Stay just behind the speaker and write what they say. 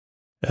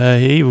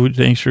Hey,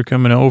 thanks for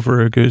coming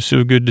over.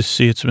 So good to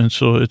see.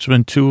 It's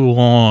been too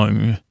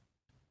long.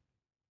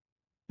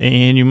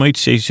 And you might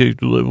say, so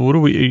what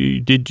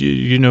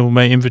do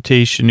my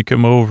invitation to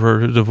come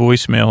over, the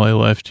voicemail I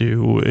left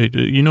you,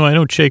 I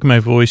don't check my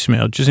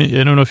voicemail.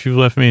 I don't know if you've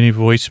left me any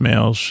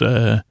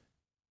voicemails.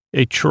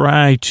 I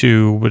try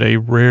to, but I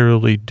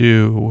rarely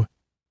do.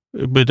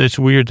 But that's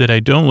weird that I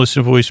don't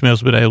listen to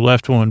voicemails, but I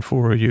left one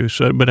for you.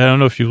 But I don't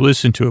know if you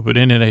listened to it, but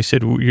in it I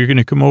said, you're going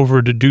to come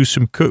over to do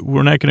some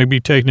we're not going to be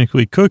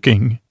technically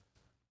cooking,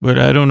 but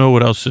I don't know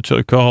what else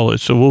to call it.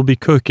 So we'll be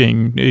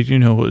cooking,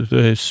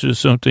 it's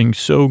something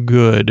so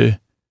good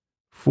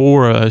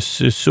for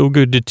us. It's so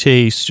good to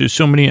taste. There's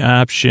so many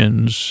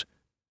options.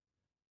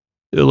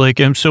 Like,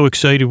 I'm so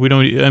excited.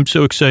 I'm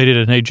so excited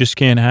and I just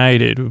can't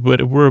hide it.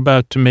 But we're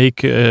about to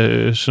make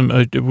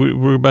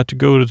we're about to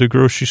go to the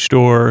grocery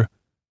store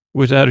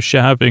without a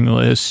shopping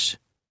list.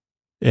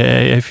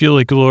 I feel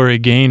like Gloria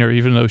Gaynor,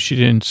 even though she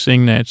didn't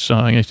sing that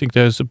song. I think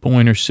that was the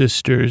Pointer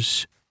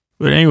Sisters.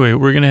 But anyway,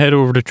 we're going to head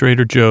over to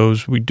Trader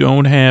Joe's. We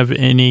don't have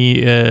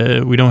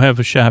we don't have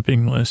a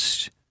shopping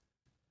list.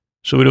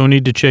 So we don't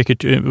need to check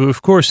it.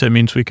 Of course, that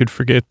means we could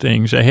forget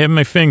things. I have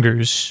my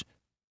fingers,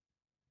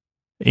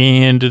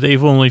 and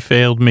they've only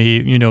failed me,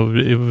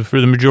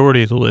 for the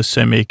majority of the lists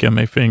I make on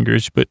my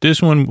fingers. But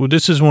this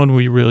is one where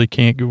we really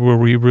can't go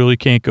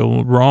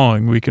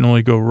wrong. We can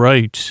only go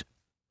right.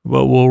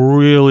 But we're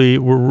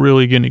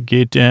really going to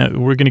get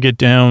down. We're going to get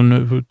down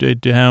to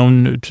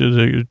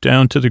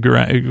the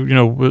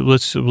ground.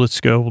 Let's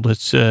go.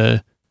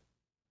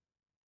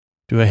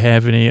 Do I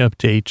have any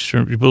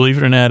updates? Believe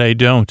it or not, I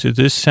don't.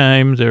 This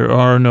time there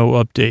are no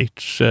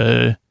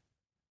updates.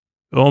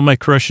 All my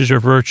crushes are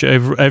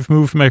virtual. I've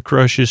moved my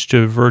crushes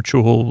to a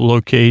virtual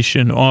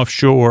location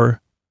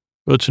offshore.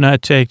 Well, it's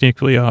not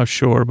technically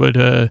offshore, but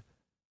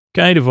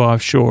kind of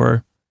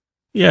offshore.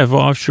 Yeah, I've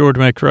offshored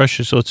my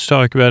crushes. Let's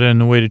talk about it on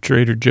the way to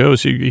Trader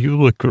Joe's. You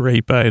look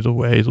great, by the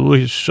way. You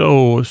look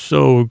so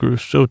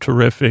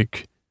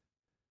terrific.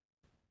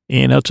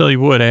 And I'll tell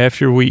you what,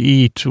 after we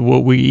eat,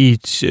 what we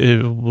eat,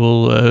 so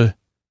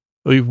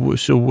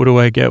what do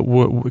I get?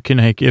 What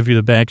can I give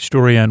you the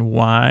backstory on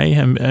why?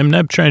 I'm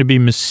not trying to be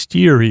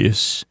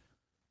mysterious.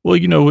 Well,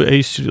 and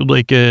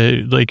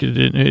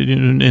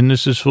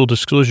this is full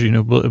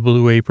disclosure,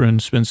 Blue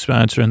Apron's been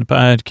sponsoring the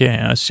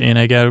podcast, and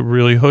I got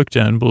really hooked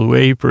on Blue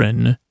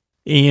Apron.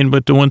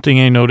 But the one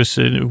thing I noticed,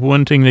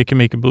 one thing that can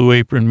make a Blue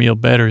Apron meal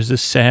better is a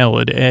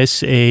salad,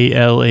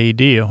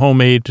 SALAD, a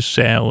homemade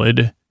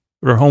salad,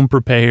 or home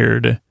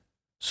prepared.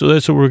 So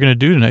that's what we're going to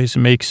do tonight, is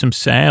make some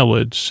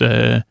salads.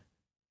 I'm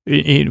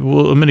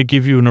going to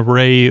give you an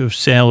array of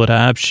salad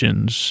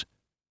options.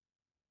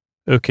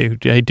 Okay,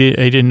 I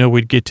didn't know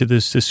we'd get to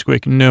this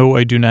quick. No,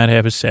 I do not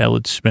have a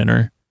salad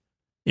spinner.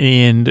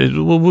 And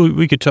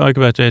we could talk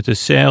about that. The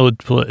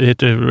salad at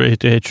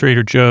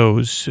Trader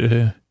Joe's.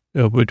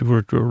 But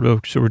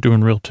we're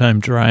doing real time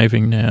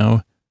driving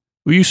now.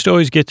 We used to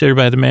always get there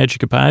by the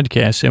magic of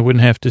podcasts. I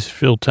wouldn't have to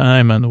fill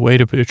time on the way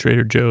to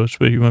Trader Joe's.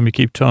 But you want me to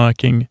keep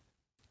talking?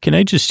 Can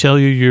I just tell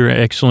you, you're an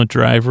excellent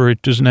driver?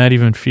 It does not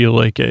even feel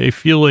like. I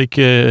feel like.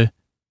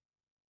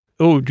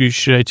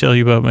 Should I tell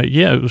you about my?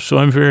 Yeah, so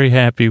I'm very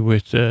happy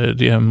with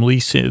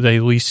they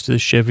leased the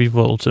Chevy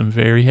Volt. I'm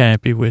very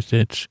happy with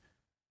it,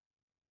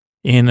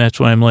 and that's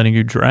why I'm letting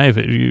you drive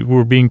it.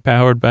 We're being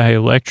powered by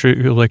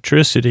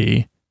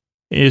electricity.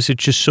 Is it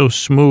just so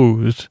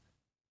smooth?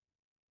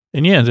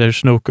 And yeah,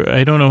 there's no.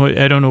 I don't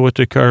know what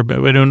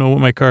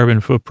my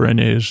carbon footprint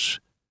is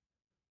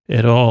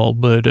at all,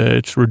 but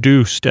it's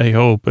reduced. I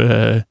hope.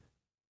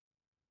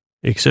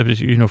 Except,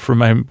 for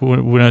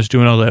when I was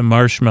doing all that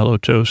marshmallow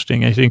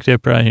toasting, I think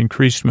that probably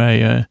increased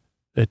that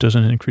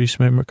doesn't increase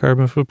my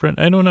carbon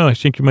footprint. I don't know. I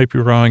think you might be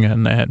wrong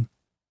on that.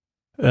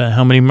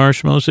 How many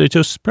marshmallows they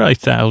toast? Probably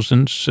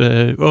thousands.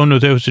 Oh no,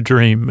 that was a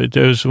dream. That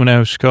was when I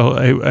was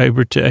I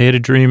had a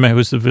dream I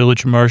was the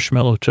village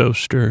marshmallow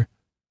toaster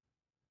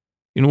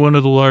in one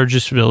of the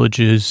largest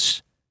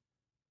villages.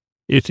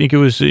 I think it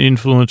was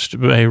influenced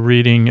by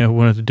reading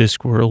one of the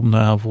Discworld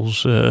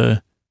novels,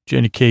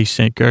 Jenny K.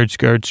 sent guards.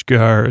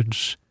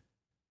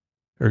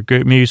 Or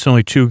maybe it's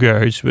only 2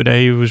 guards, but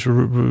I was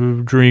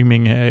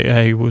dreaming.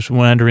 I was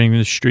wandering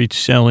the streets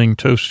selling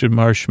toasted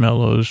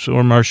marshmallows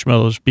or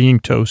marshmallows being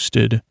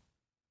toasted,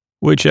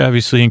 which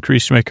obviously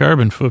increased my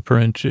carbon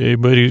footprint.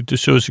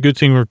 So it's a good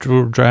thing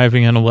we're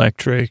driving on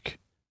electric.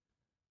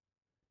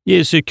 Yeah,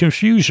 it's a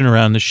confusion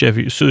around the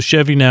Chevy. So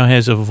Chevy now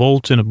has a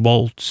Volt and a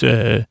Bolt,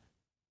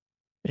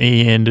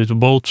 and the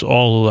Bolt's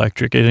all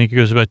electric. I think it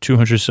goes about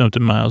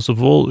 200-something miles. The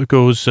Volt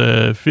goes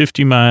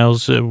 50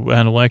 miles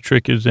on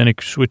electric, and then it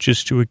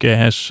switches to a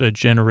gas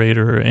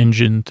generator or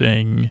engine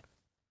thing.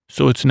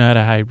 So it's not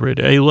a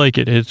hybrid. I like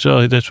it.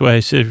 That's why I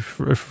said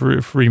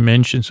free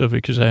mentions of it,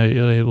 because I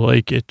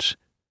like it.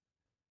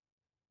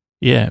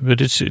 Yeah, but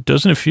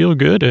doesn't it feel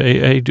good?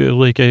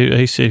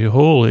 I say,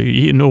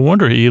 holy, no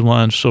wonder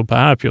Elon's so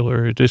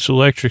popular. This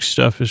electric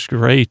stuff is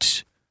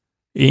great.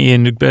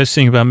 And the best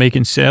thing about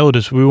making salad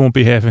is we won't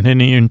be having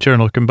any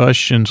internal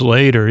combustions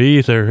later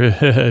either,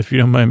 if you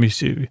don't mind me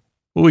saying.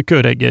 Well, we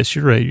could, I guess.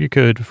 You're right. You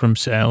could from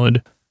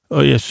salad.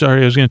 Oh, yeah.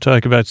 Sorry. I was going to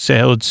talk about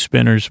salad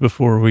spinners as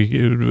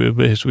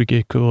we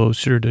get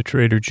closer to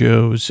Trader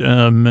Joe's.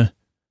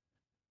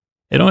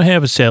 I don't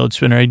have a salad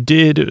spinner.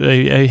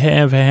 I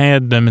have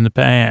had them in the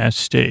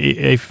past.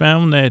 I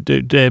found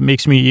that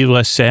makes me eat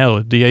less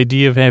salad. The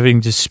idea of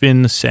having to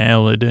spin the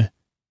salad.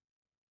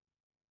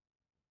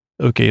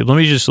 Okay, let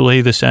me just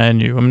lay this on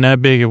you. I'm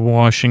not big at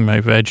washing my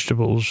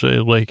vegetables. Just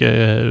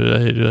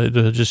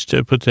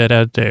to put that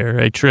out there.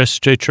 I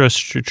trust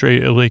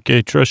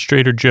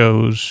Trader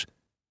Joe's.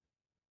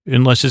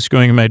 Unless it's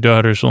going to my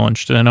daughter's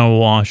lunch, then I'll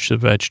wash the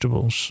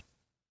vegetables.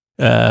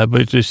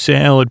 But the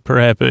salad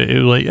prep,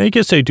 I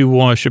guess I do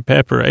wash a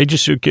pepper. I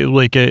just I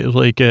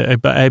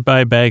buy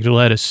a bag of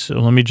lettuce. So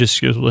let me just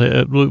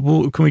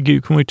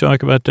can we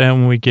talk about that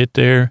when we get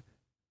there?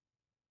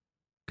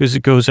 Because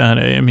it goes on.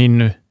 I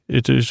mean,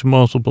 there's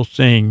multiple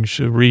things,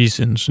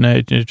 reasons.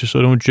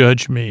 So don't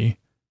judge me.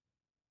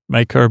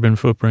 My carbon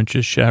footprint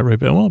just shot right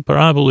back. Well,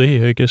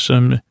 probably. I guess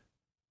I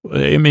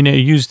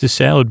use the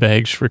salad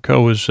bags for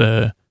Koa's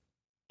to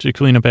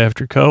clean up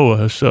after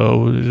Koa.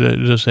 So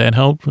does that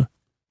help?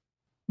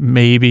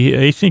 Maybe.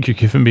 I think you're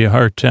giving me a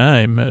hard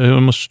time. I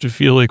almost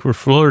feel like we're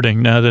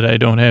flirting now that I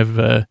don't have,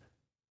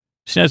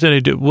 it's not that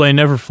I do. Well, I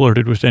never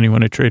flirted with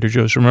anyone at Trader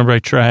Joe's. Remember I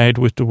tried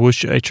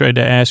to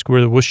ask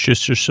where the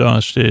Worcestershire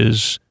sauce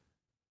is.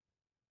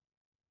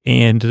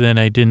 And then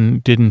I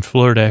didn't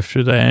flirt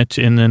after that.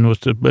 And then with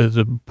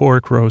the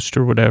pork roast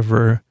or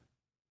whatever.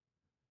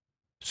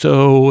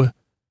 So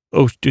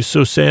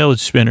salad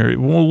spinner.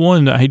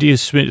 One, the idea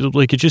is,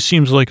 it just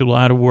seems like a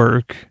lot of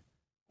work.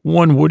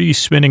 One, what are you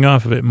spinning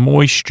off of it?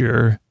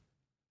 Moisture.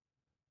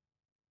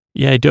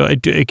 Yeah, I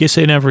guess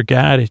I never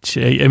got it.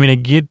 I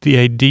get the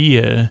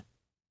idea.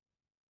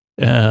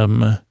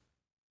 I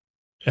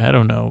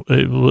don't know.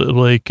 You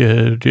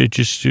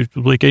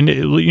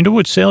know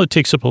what? Salad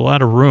takes up a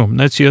lot of room.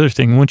 That's the other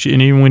thing. And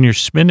even when you're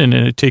spinning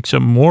it, it takes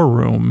up more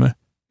room.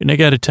 And I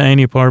got a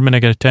tiny apartment. I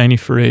got a tiny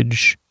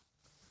fridge.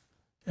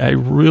 I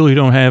really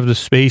don't have the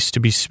space to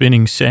be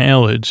spinning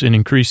salads and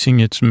increasing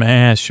its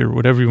mass or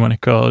whatever you want to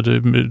call it,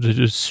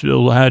 the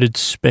allotted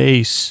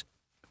space.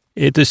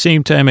 At the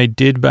same time, I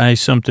did buy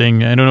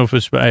something, I don't know if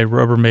it's by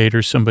Rubbermaid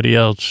or somebody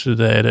else,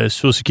 that is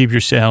supposed to keep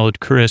your salad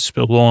crisp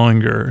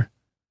longer.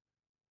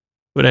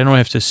 But I don't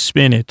have to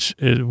spin it,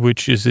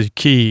 which is the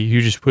key.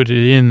 You just put it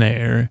in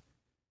there.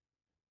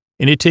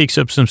 And it takes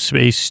up some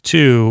space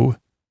too,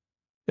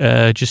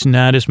 just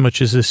not as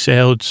much as a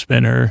salad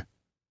spinner.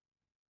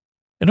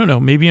 I don't know.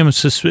 Maybe am I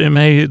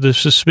the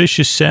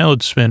suspicious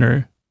salad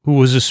spinner who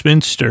was a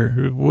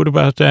spinster? What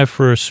about that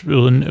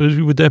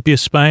would that be a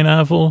spy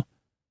novel?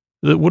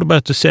 What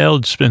about the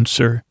salad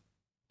spinster?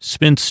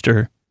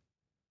 The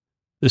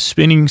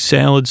spinning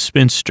salad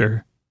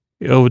spinster.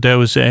 Oh, that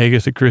was the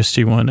Agatha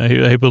Christie one.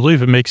 I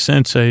believe it makes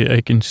sense.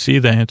 I can see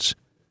that.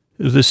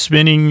 The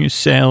spinning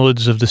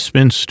salads of the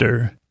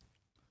spinster.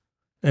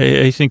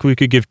 I think we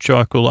could give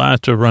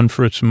chocolate a run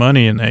for its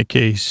money in that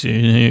case.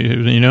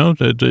 No?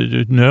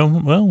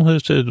 Well,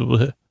 that's it.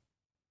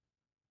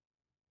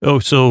 Oh,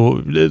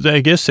 so I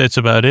guess that's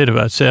about it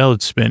about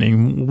salad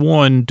spinning.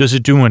 One, does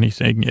it do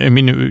anything?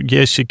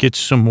 Yes, it gets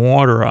some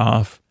water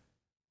off.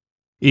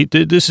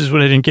 This is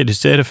what I didn't get.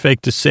 Does that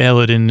affect the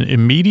salad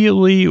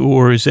immediately,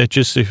 or is that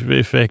just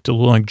affect the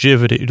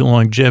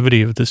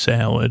longevity of the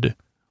salad?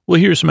 Well,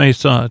 here's my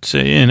thoughts,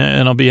 and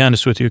I'll be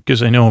honest with you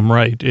because I know I'm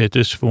right at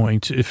this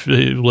point. If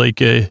it's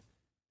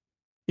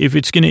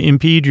going to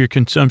impede your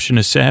consumption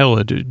of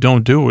salad,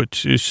 don't do it.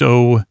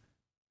 So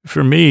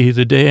for me,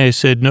 the day I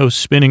said no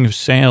spinning of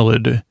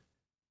salad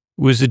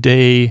was the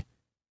day,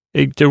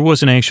 there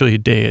wasn't actually a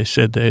day I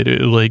said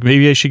that.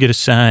 Maybe I should get a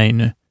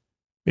sign.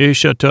 Maybe I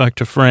should talk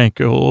to Frank,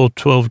 old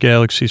 12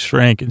 Galaxies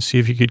Frank, and see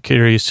if he could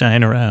carry a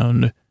sign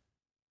around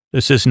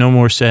that says no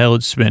more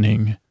salad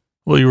spinning.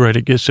 Well, you're right. I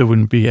guess it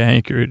wouldn't be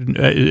accurate.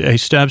 I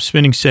stopped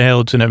spinning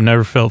salads and I've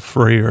never felt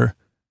freer.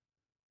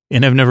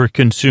 And I've never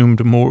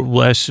consumed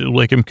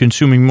I'm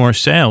consuming more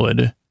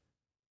salad.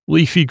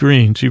 Leafy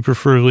greens. You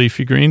prefer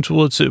leafy greens?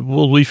 Well,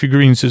 leafy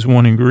greens is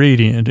one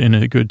ingredient in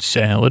a good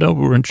salad. Oh,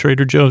 we're in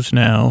Trader Joe's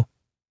now.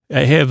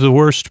 I have the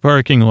worst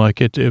parking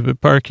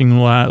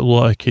lot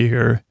luck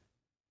here.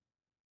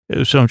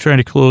 So I'm trying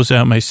to close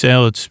out my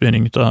salad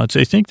spinning thoughts.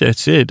 I think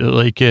that's it.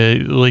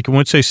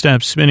 Once I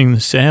stop spinning the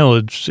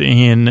salads,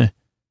 and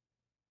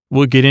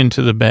we'll get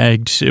into the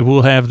bags,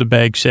 we'll have the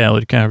bag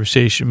salad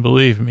conversation.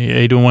 Believe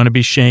me, I don't want to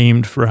be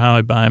shamed for how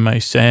I buy my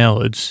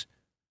salads.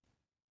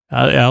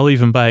 I'll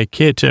even buy a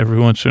kit every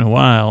once in a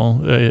while.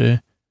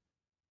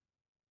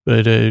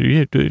 But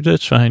yeah,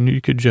 that's fine. You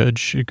could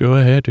judge. Go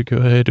ahead.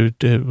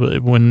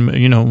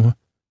 When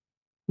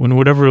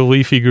whatever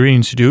leafy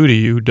greens do to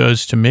you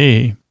does to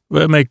me.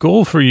 Well, my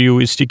goal for you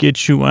is to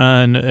get you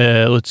on,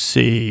 let's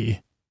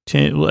see,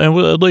 10,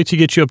 I'd like to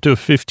get you up to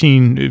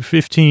 15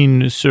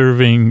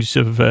 servings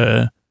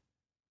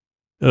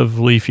of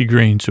leafy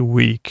greens a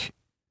week.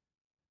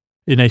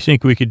 And I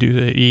think we could do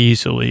that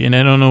easily. And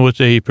I don't know what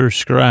they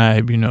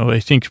prescribe. I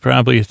think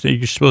probably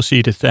you're supposed to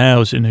eat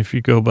 1,000 if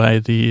you go by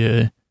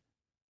the,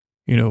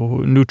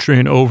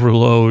 nutrient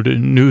overload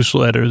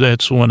newsletter.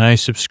 That's the one I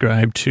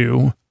subscribe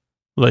to.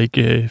 Like,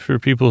 for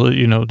people,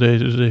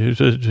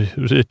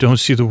 that don't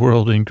see the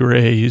world in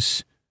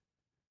grays.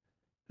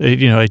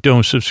 I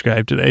don't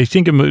subscribe to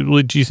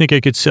that. Do you think I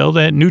could sell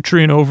that?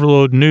 Nutrient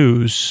overload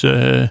news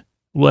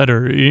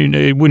letter.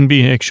 It wouldn't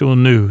be actual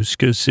news,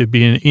 because it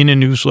being in a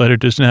newsletter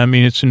does not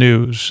mean it's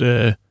news.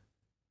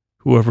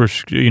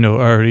 Whoever's,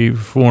 already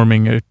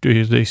forming it,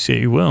 they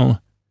say,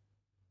 well,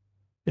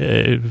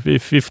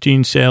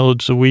 15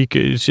 salads a week.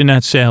 It's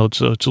not salads,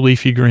 though. It's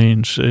leafy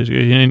greens.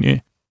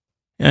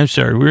 I'm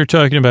sorry. We were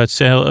talking about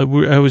salad.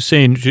 I was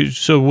saying,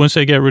 so once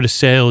I got rid of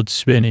salad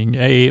spinning,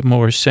 I ate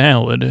more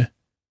salad.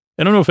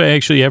 I don't know if I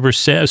actually ever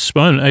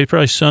spun. I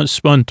probably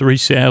spun 3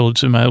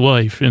 salads in my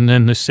life, and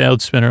then the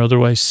salad spinner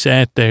otherwise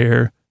sat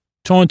there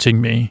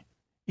taunting me.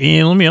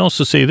 And let me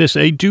also say this.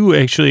 I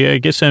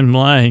guess I'm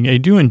lying. I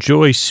do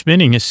enjoy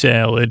spinning a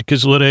salad,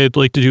 because what I'd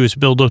like to do is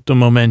build up the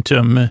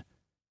momentum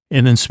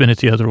and then spin it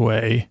the other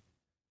way.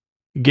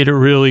 Get it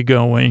really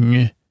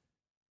going.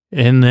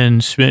 And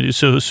then spin it.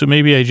 So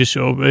maybe I just,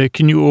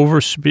 can you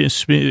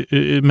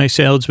overspin? My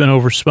salad's been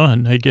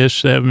overspun. I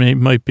guess that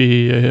might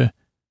be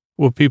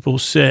what people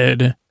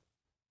said.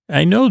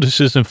 I know this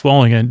isn't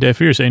falling on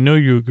deaf ears. I know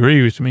you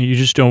agree with me. You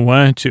just don't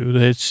want to.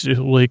 That's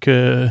like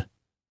let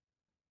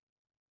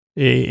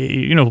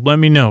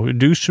me know.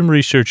 Do some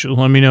research.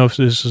 Let me know if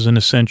this is an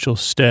essential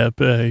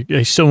step.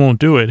 I still won't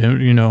do it.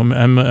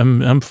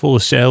 I'm full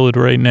of salad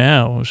right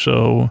now.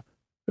 Or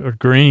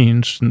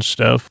greens and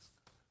stuff.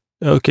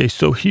 Okay,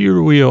 so here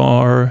we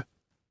are,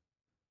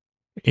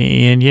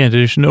 and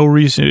there's no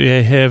reason,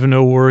 I have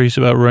no worries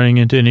about running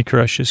into any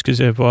crushes,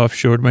 because I've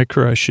offshored my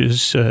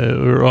crushes,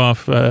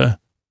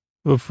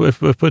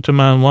 put them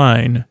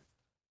online.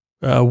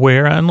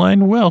 Where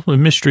online? Well,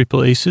 mystery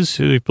places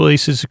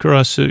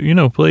across,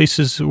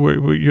 places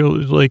where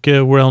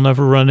you'll, where I'll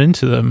never run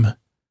into them.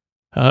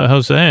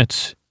 How's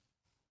that?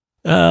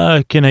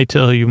 Can I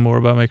tell you more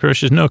about my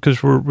crushes? No,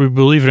 because we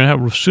believe it or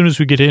not, as soon as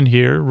we get in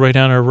here, right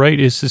on our right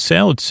is the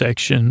salad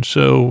section.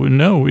 So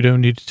no, we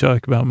don't need to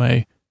talk about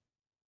my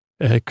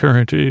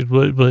current. We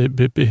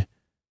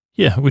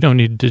don't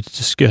need to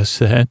discuss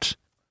that.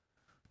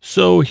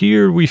 So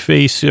here we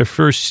face our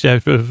first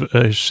step of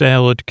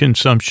salad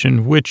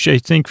consumption, which I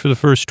think for the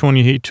first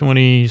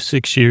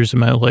 26 years of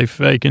my life,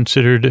 I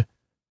considered,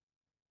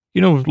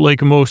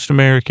 like most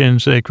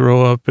Americans that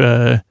grow up,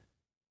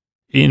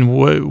 in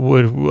what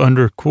would,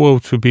 under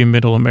quotes, would be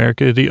middle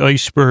America, the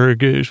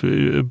iceberg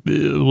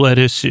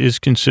lettuce was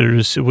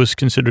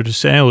considered a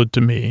salad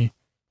to me,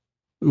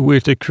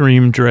 with a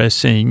cream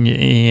dressing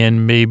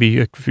and maybe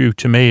a few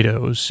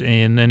tomatoes.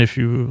 And then if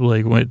you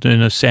went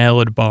in a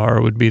salad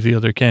bar, would be the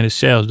other kind of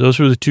salad. Those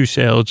were the 2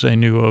 salads I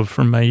knew of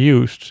from my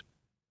youth.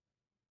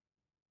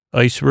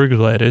 Iceberg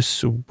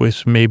lettuce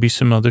with maybe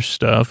some other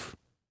stuff.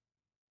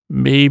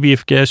 Maybe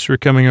if guests were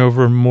coming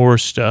over, more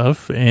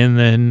stuff, and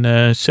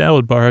then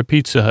salad bar at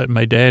Pizza Hut.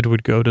 My dad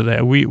would go to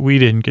that. We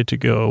didn't get to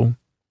go.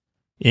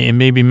 And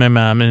maybe my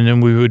mom, and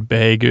then we would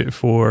beg it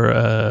for,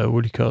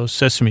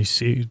 sesame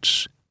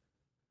seeds.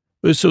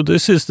 So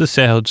this is the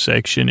salad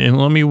section, and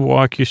let me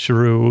walk you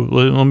through,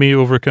 let me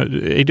overcome.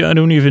 I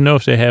don't even know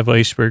if they have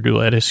iceberg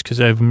lettuce,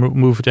 because I've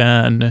moved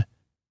on.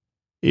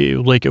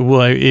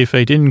 If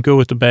I didn't go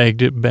with the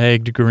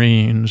bagged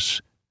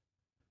greens,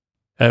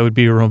 I would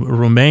be a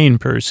romaine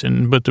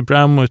person. But the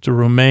problem with the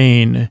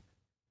romaine,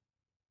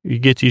 you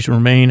get these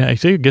romaine, I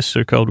guess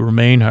they're called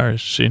romaine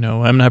hearts.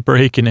 I'm not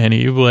breaking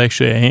any. Well,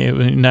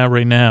 actually, not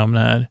right now. I'm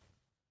not.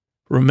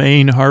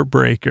 Romaine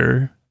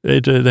heartbreaker.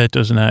 That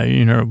does not,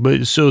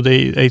 but so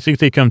I think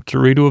they come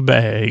 3 to a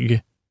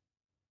bag,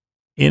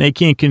 and I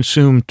can't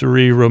consume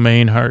 3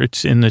 romaine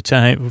hearts in the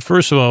time.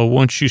 First of all,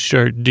 once you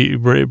start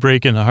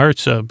breaking the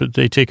hearts up,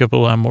 they take up a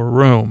lot more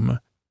room.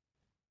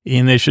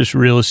 And that's just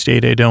real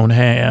estate I don't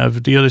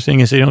have. The other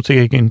thing is I don't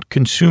think I can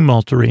consume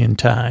all 3 in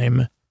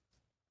time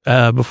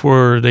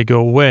before they go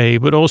away.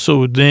 But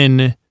also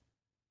then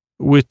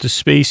with the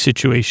space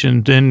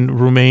situation, then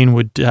romaine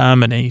would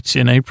dominate.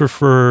 And I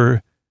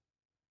prefer,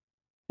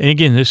 and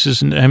again,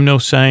 I'm no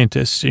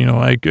scientist.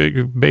 I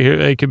could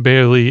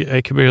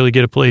barely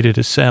get a plate at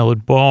a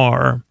salad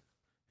bar.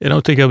 I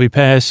don't think I'll be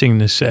passing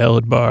the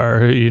salad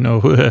bar,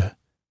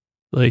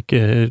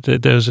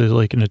 that was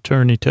like an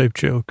attorney type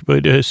joke.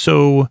 But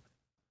that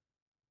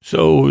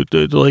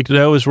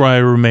was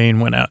why romaine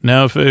went out.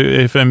 Now,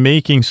 if I'm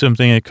making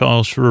something that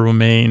calls for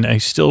romaine, I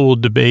still will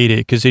debate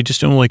it, because I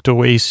just don't like to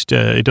waste.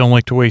 I don't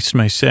like to waste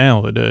my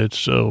salad.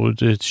 So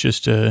it's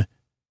just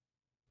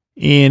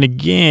and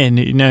again,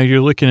 now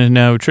you're looking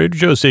at Trader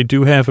Joe's. They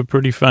do have a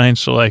pretty fine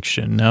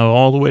selection. Now,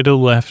 all the way to the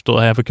left, they'll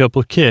have a couple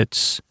of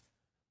kits.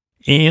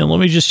 And let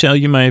me just tell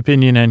you my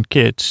opinion on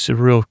kits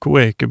real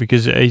quick,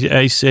 because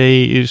I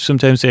say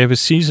sometimes they have a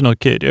seasonal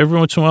kit. Every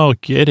once in a while,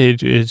 get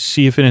it,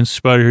 see if it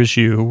inspires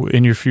you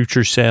in your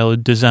future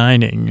salad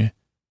designing.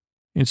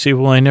 And say,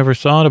 well, I never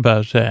thought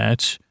about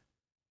that.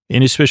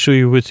 And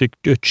especially with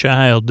a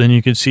child, then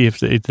you can see if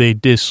they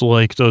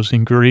dislike those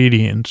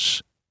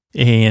ingredients.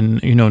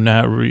 And,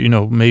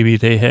 maybe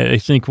they had, I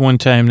think one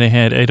time they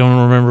had, I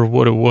don't remember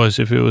what it was,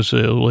 if it was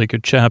like a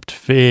chopped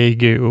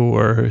fig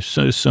or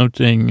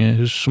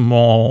something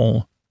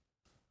small.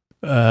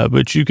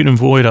 But you can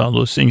avoid all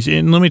those things.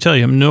 And let me tell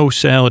you, I'm no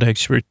salad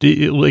expert.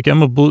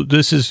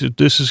 This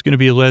is going to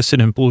be a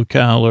lesson in blue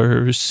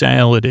collar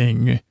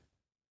salading.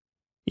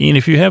 And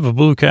if you have a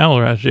blue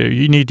collar out there,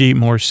 you need to eat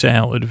more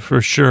salad for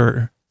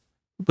sure.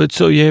 But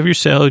so you have your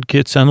salad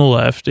kits on the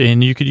left,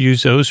 and you could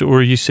use those.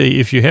 Or you say,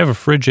 if you have a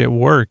fridge at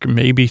work,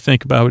 maybe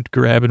think about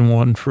grabbing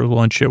one for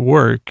lunch at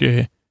work.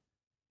 And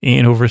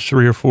over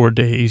 3 or 4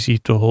 days,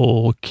 eat the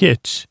whole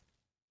kit.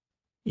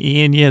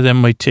 And yeah, that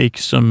might take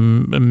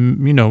some,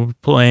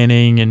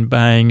 planning and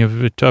buying of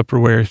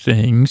Tupperware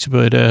things.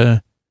 But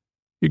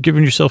you're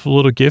giving yourself a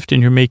little gift,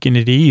 and you're making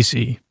it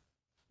easy.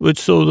 But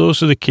so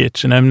those are the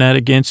kits, and I'm not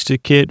against a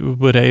kit,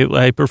 but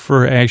I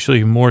prefer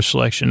actually more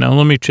selection. Now,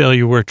 let me tell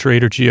you where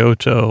Trader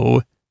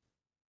Giotto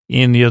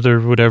and the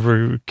other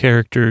whatever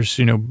characters,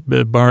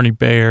 Barney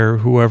Bear,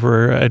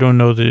 whoever, I don't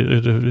know,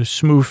 the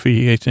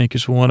Smoofy, I think,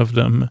 is one of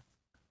them.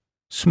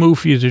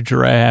 Smoofy the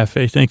giraffe,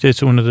 I think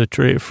that's one of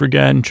the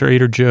forgotten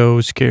Trader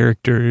Joe's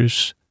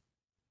characters.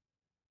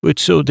 But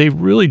so they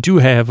really do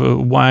have a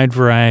wide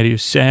variety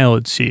of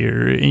salads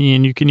here.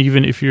 And you can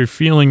even, if you're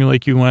feeling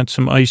like you want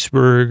some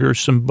iceberg or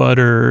some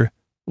butter,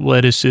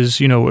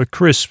 lettuces, a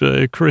crisp,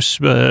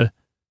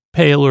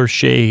 paler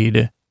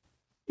shade.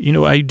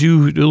 I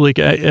do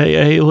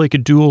I like a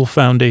dual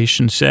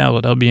foundation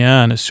salad, I'll be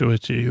honest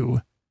with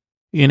you.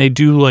 And I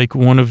do like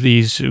one of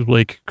these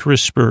like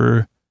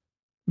crisper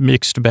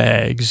mixed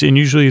bags. And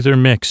usually they're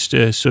mixed.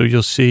 So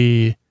you'll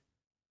see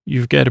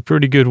you've got a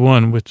pretty good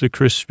one with the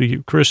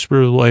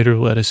crisper, lighter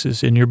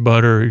lettuces in your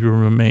butter, your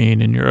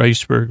romaine, and your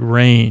iceberg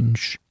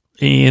range.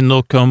 And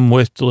they'll come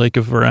with like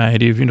a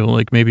variety of,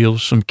 like maybe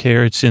some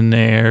carrots in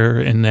there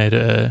and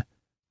that,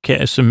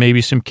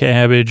 maybe some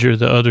cabbage or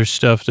the other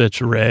stuff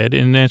that's red.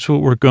 And that's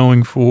what we're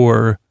going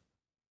for.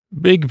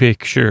 Big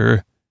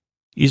picture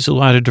is a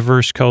lot of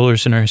diverse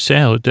colors in our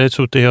salad. That's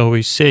what they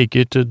always say.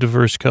 Get the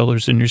diverse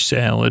colors in your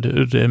salad.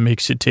 That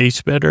makes it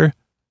taste better,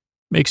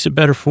 makes it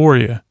better for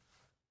you.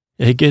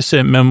 I guess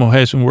that memo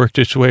hasn't worked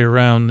its way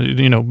around,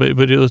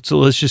 but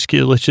let's just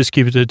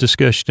keep it a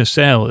discussion of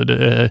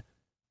salad,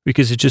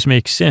 because it just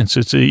makes sense.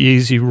 It's an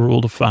easy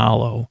rule to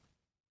follow.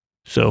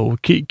 So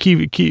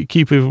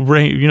keep a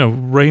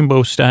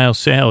rainbow style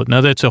salad. Now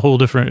that's a whole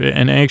different,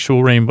 an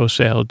actual rainbow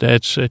salad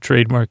that's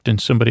trademarked in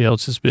somebody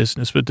else's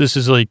business. But this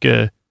is like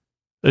a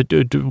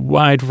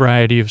wide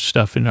variety of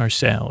stuff in our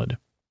salad.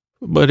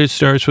 But it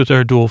starts with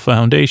our dual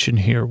foundation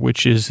here,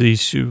 which is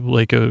these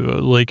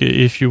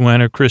if you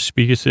want a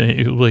crispy thing,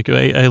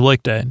 I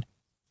like that.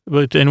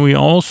 But then we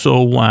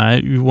also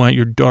want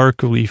your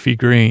dark leafy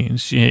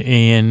greens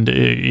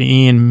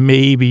and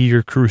maybe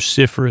your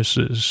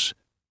cruciferous,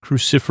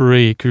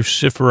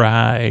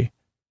 cruciferi.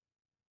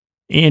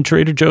 And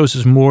Trader Joe's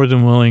is more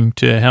than willing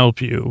to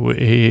help you.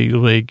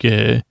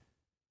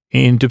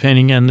 And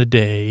depending on the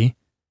day,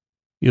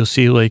 you'll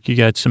see you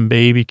got some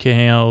baby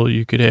kale.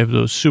 You could have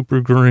those super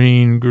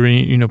green,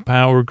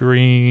 power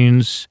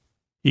greens.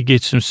 You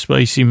get some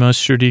spicy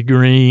mustardy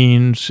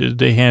greens.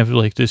 They have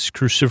this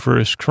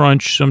cruciferous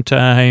crunch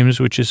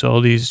sometimes, which is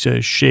all these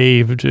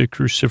shaved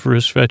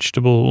cruciferous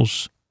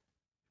vegetables.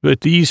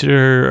 But these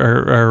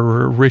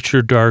are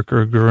richer,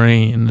 darker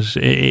greens.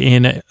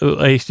 And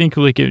I think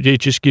it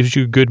just gives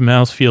you a good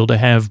mouthfeel to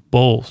have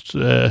both.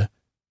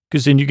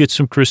 Because then you get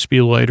some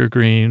crispy, lighter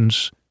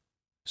greens,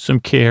 some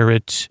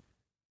carrots,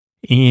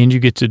 and you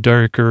get the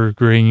darker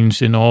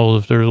greens in all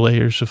of their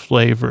layers of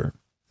flavor.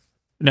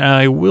 Now,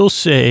 I will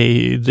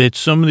say that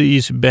some of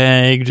these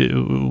bagged,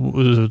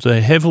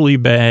 the heavily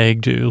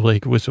bagged,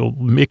 with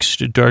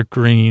mixed dark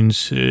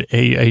greens,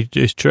 I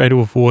just try to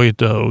avoid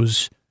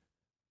those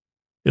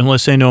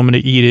unless I know I'm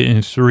going to eat it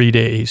in 3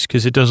 days,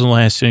 because it doesn't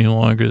last any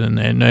longer than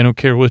that. And I don't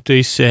care what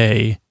they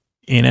say,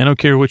 and I don't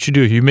care what you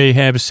do. You may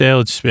have a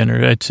salad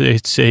spinner. I'd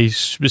say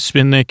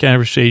spin that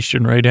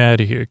conversation right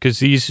out of here, because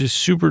these are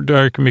super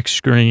dark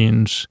mixed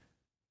greens.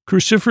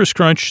 Cruciferous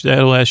crunch,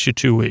 that'll last you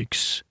 2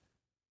 weeks.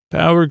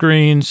 Power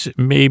greens,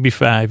 maybe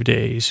 5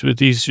 days. With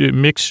these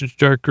mixed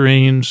dark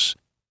greens,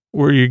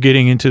 where you're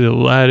getting into a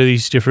lot of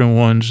these different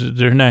ones,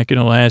 they're not going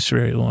to last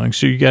very long.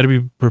 So you got to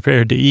be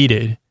prepared to eat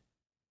it.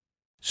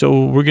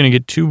 So we're going to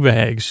get 2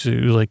 bags.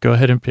 Go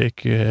ahead and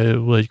pick,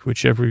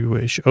 whichever you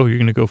wish. Oh, you're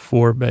going to go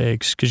 4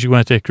 bags because you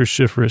want that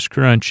cruciferous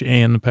crunch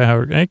and the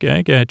power.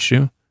 I got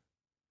you.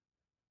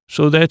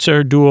 So that's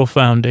our dual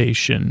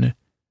foundation.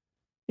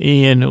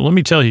 And let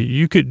me tell you,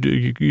 you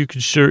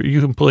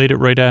can plate it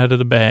right out of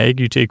the bag.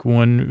 You take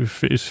 1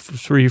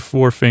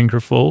 3-4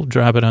 fingerful,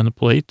 drop it on the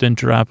plate, then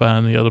drop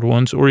on the other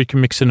ones, or you can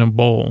mix it in a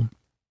bowl.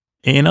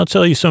 And I'll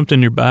tell you something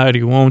your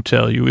body won't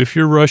tell you. If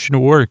you're rushing to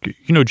work,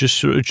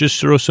 just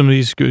throw some of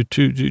these,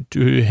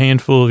 a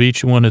handful of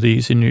each one of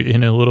these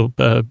in a little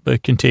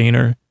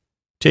container.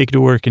 Take it to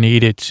work and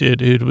eat it.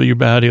 Your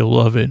body will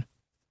love it.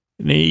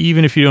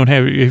 Even if you don't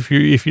have, if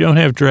you don't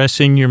have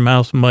dressing, your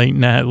mouth might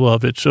not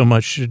love it so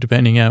much,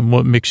 depending on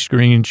what mixed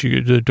greens.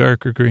 The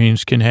darker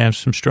greens can have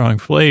some strong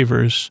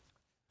flavors.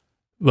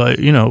 But,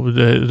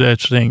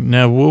 that's the thing.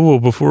 Now,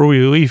 before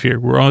we leave here,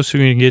 we're also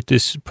going to get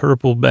this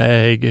purple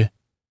and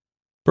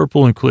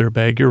clear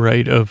bag, you're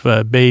right,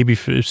 of baby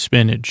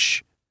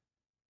spinach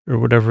or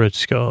whatever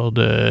it's called.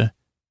 And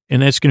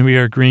that's going to be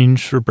our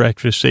greens for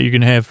breakfast that you're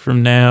going to have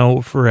from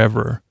now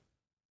forever.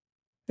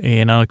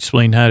 And I'll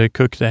explain how to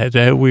cook that.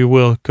 That we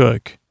will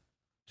cook.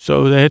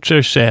 So that's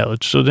our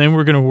salad. So then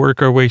we're going to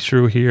work our way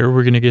through here.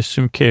 We're going to get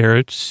some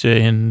carrots,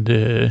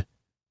 and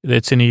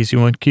that's an easy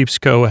one. Keeps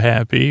Koa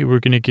happy. We're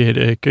going to get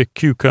a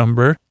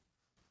cucumber.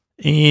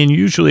 And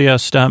usually I'll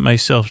stop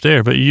myself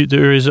there, but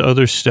there is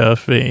other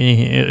stuff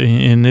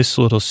in this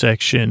little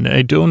section.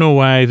 I don't know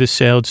why the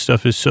salad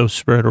stuff is so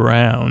spread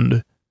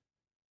around,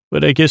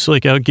 but I guess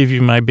I'll give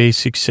you my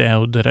basic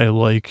salad that I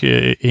like,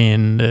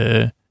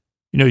 and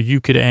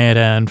you could add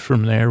on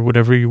from there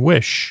whatever you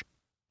wish.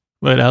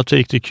 But I'll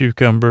take the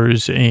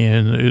cucumbers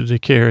and the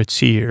carrots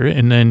here,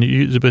 and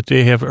then but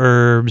they have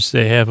herbs,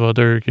 they have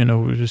other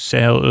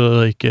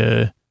salad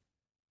beets.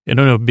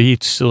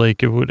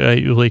 Like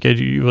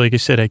I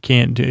said, I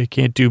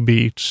can't do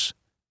beets.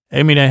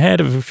 I mean, I had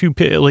a few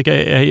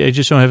I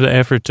just don't have the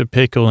effort to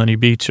pickle any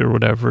beets or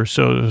whatever.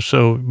 So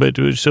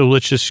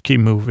let's just keep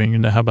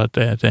moving. How about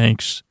that?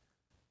 Thanks.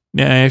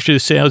 Now, after the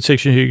salad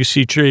section here, you can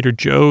see Trader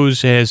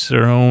Joe's has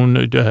their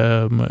own,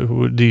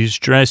 these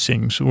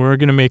dressings. We're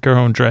going to make our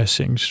own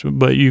dressings,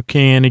 but you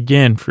can,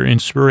 again, for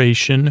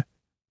inspiration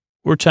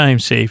or time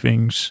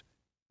savings,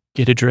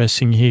 get a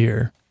dressing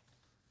here.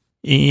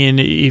 And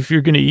if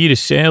you're going to eat a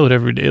salad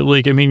every day,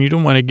 you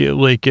don't want to get,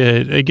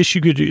 I guess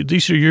you could,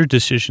 these are your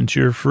decisions.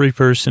 You're a free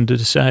person to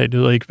decide,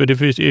 but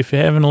if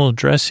having a little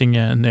dressing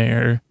on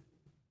there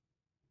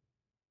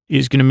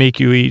is going to make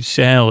you eat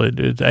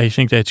salad, I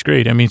think that's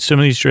great. I mean, some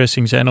of these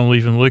dressings, I don't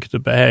even look at the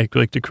back.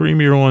 Like the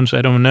creamier ones,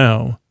 I don't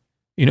know.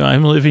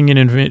 I'm living in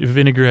a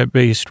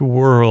vinaigrette-based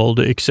world,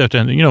 except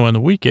on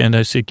the weekend,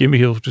 I say,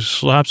 just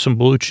slop some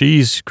blue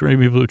cheese,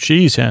 creamy blue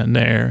cheese on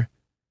there.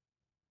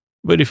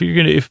 But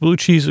if blue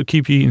cheese will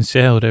keep you eating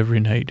salad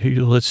every night,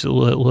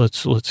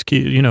 let's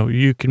keep,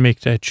 you can make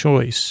that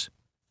choice.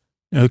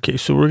 Okay,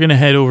 so we're going to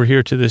head over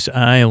here to this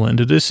island.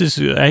 This is,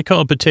 I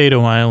call it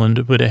Potato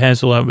Island, but it has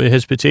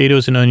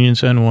potatoes and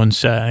onions on one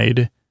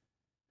side.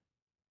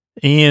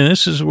 And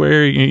this is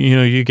where,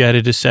 you got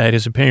to decide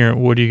as a parent,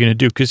 what are you going to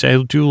do? Because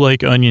I do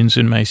like onions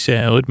in my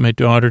salad. My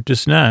daughter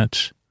does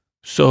not.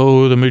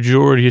 So the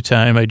majority of the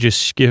time, I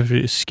just skip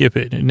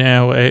it.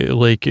 Now,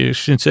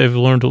 since I've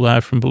learned a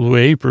lot from Blue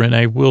Apron,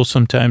 I will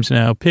sometimes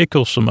now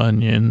pickle some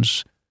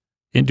onions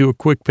and do a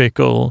quick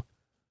pickle.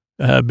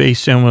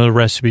 Based on one of the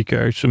recipe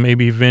cards, so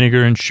maybe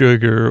vinegar and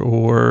sugar,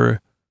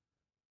 or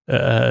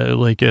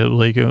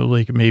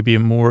maybe a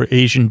more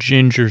Asian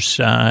ginger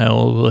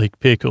style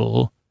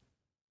pickle.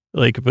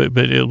 I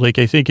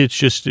think it's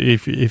just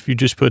if you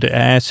just put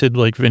acid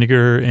like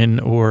vinegar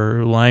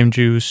or lime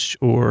juice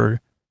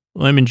or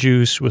lemon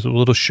juice with a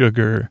little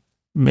sugar.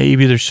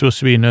 Maybe there's supposed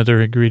to be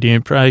another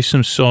ingredient, probably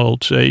some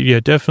salt.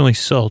 Definitely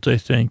salt, I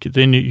think.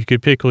 Then you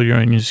could pickle your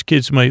onions.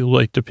 Kids might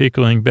like the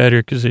pickling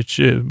better because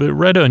but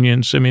red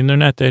onions, I mean, they're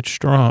not that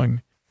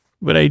strong.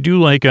 But I do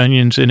like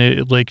onions, and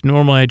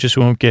normally I just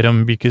won't get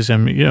them because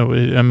I'm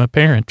a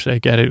parent. We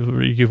got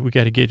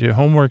to get your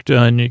homework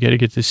done. You got to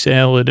get the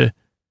salad.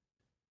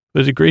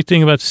 But the great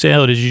thing about the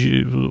salad is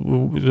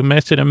the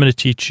method I'm going to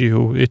teach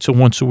you, it's a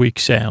once a week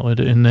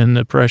salad, and then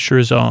the pressure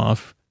is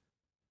off.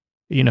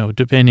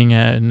 Depending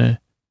on,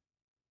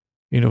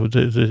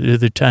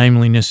 the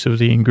timeliness of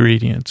the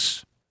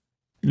ingredients.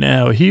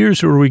 Now,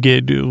 here's where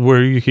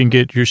where you can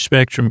get your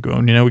spectrum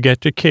going. We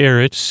got the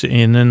carrots,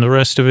 and then the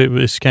rest of it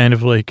was kind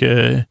of we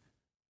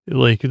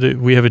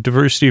have a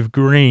diversity of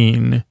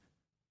green,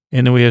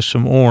 and then we have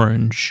some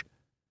orange.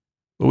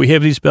 But we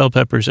have these bell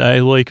peppers. I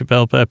like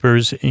bell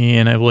peppers,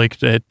 and I like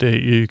that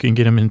you can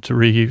get them in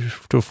 3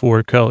 to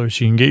 4 colors.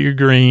 You can get your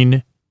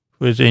green.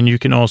 But then you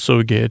can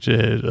also get,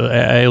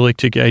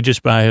 I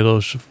just buy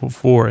those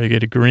 4. I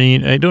get a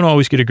green. I don't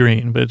always get a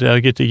green, but I'll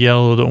get the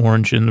yellow, the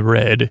orange, and the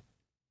red.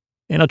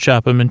 And I'll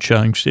chop them in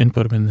chunks and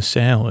put them in the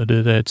salad.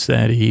 That's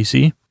that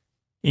easy.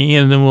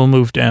 And then we'll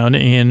move down,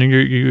 and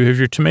you have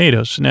your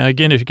tomatoes. Now,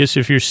 again,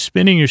 if you're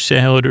spinning your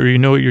salad or you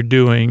know what you're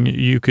doing,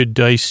 you could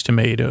dice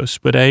tomatoes.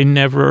 But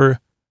if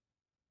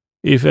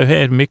I've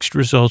had mixed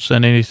results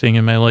on anything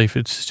in my life,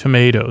 it's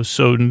tomatoes.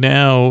 So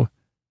now...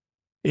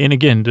 And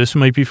again, this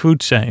might be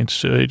food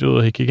science. But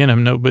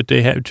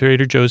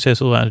Trader Joe's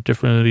has a lot of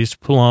different of these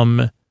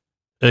plum,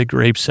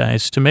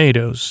 grape-sized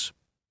tomatoes.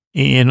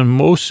 And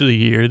most of the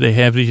year, they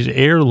have these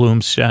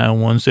heirloom style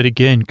ones that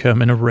again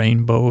come in a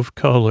rainbow of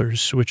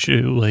colors, which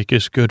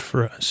is good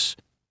for us.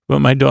 But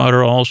my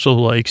daughter also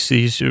likes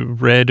these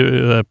red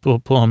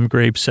plum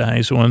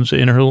grape-sized ones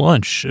in her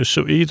lunch.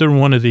 So either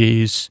one of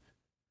these.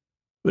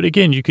 But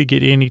again, you could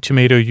get any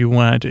tomato you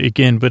want.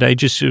 Again, but I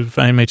just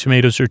find my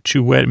tomatoes are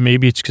too wet.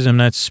 Maybe it's because I'm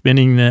not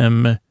spinning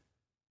them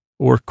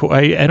Or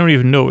I don't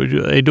even know.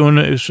 I don't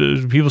know.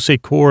 People say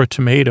core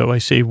tomato. I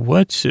say,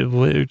 what?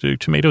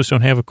 Tomatoes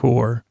don't have a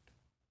core.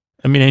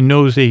 I mean, I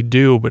know they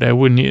do, but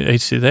I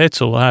say that's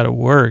a lot of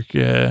work.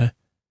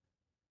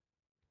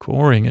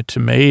 Coring a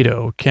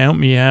tomato. Count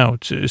me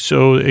out.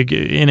 So,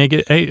 and I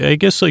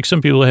guess like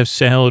some people have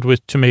salad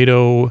with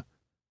tomato.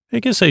 I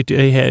guess I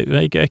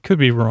could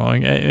be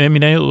wrong. I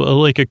mean, I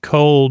like a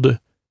cold.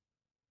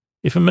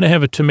 If I'm going to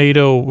have a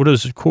tomato, what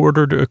is it,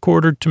 a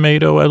quartered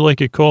tomato? I like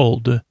it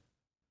cold.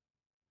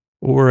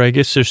 Or I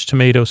guess there's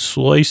tomato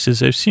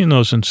slices. I've seen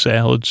those in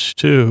salads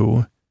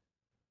too.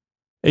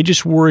 I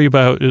just worry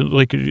about,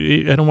 like,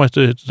 I don't want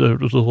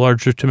the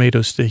larger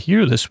tomatoes to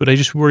hear this, but I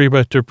just worry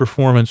about their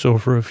performance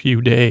over a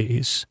few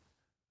days.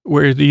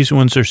 Where these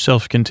ones are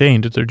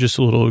self-contained, they're just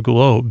little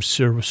globes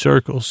or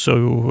circles.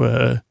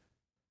 So,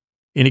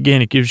 and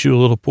again, it gives you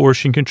a little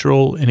portion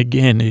control. And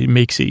again, it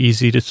makes it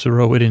easy to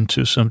throw it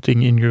into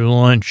something in your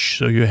lunch.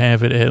 So you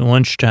have it at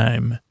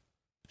lunchtime.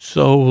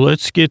 So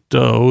let's get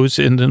those,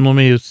 and then let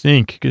me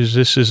think, because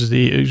this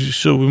is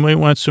so we might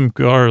want some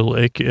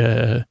garlic.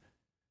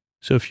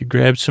 So if you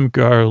grab some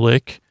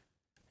garlic,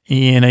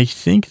 and I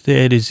think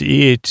that is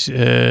it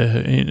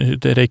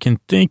that I can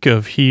think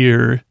of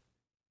here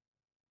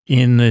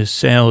in the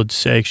salad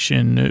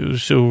section.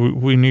 So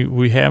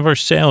we have our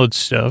salad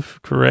stuff,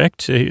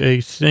 correct?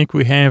 I think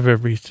we have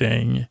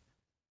everything.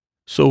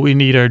 So we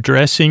need our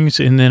dressings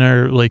and then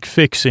our like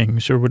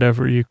fixings or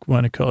whatever you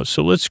want to call it.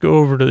 So let's go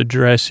over to the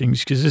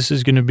dressings because this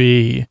is going to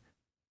be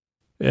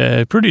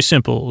pretty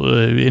simple.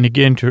 And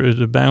again, to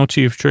the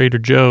bounty of Trader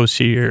Joe's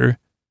here,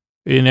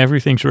 and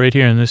everything's right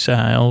here in this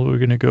aisle. We're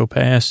going to go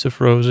past the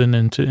frozen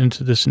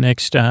into this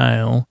next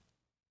aisle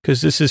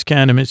because this is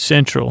Condiment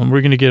Central, and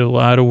we're going to get a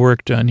lot of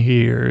work done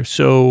here.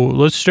 So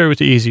let's start with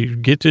the easy.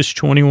 Get this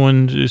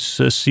 21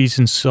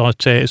 season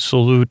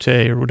salute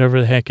or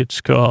whatever the heck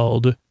it's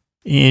called.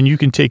 And you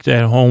can take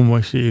that home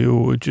with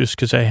you just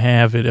because I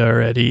have it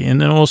already.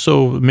 And then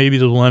also maybe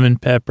the lemon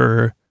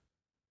pepper.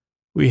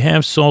 We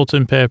have salt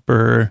and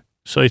pepper,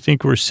 so I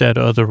think we're set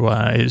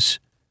otherwise.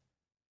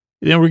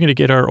 Then we're going to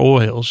get our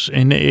oils.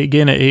 And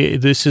again,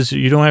 this is,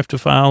 you don't have to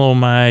follow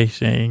my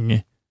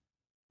thing.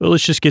 But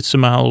let's just get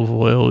some olive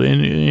oil.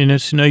 And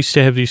it's nice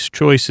to have these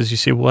choices. You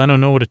say, well, I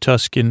don't know what a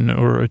Tuscan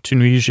or a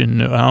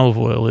Tunisian olive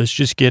oil is.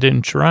 Just get it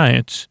and try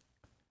it.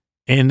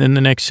 And then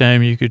the next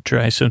time you could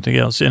try something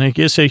else. And I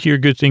guess I hear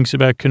good things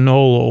about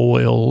canola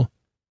oil.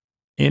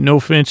 And no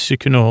offense to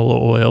canola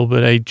oil,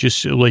 but I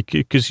just like,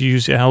 because you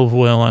use olive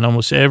oil on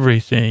almost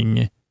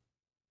everything,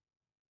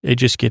 I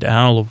just get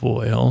olive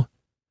oil.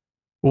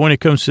 But when it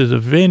comes to the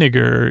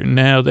vinegar,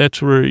 now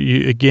that's where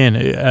you, again,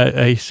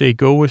 I say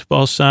go with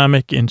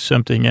balsamic and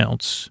something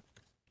else.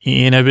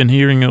 And I've been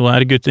hearing a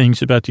lot of good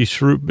things about these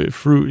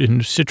fruit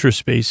and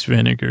citrus-based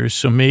vinegars.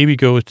 So maybe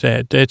go with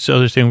that. That's the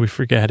other thing we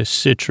forgot is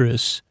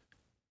citrus.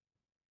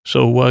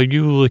 So while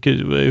you look at,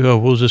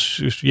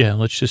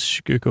 let's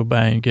just go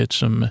by and get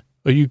some.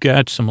 Oh, you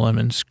got some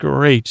lemons.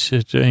 Great.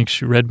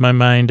 Thanks. You read my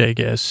mind, I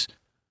guess.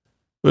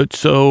 But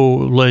so,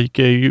 like,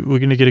 we're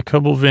going to get a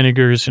couple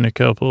vinegars and a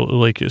couple,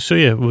 we'll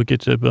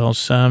get the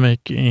balsamic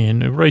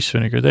and rice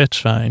vinegar. That's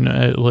fine.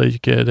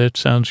 That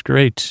sounds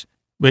great.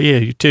 But yeah,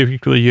 you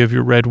have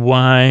your red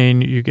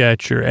wine, you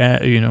got your,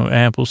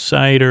 apple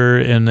cider,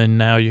 and then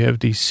now you have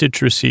these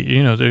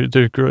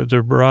citrusy,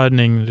 they're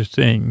broadening the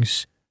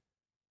things.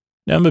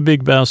 Now, I'm a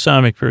big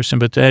balsamic person,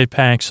 but that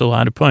packs a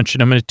lot of punch.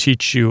 And I'm going to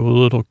teach you a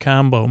little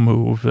combo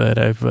move that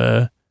I've,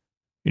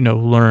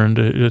 learned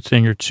a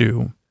thing or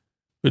two.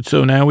 But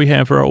so now we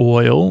have our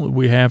oil,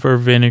 we have our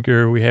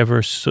vinegar, we have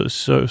our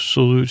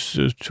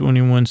Salute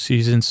 21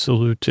 season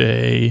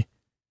Salute.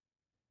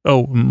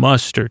 Oh,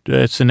 mustard.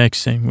 That's the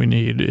next thing we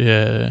need.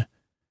 And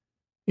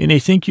I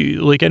think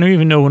I don't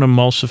even know what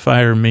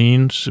emulsifier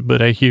means,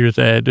 but I hear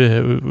that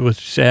with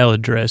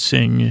salad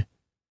dressing.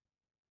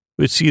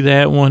 But see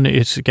that one,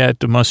 it's got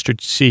the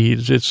mustard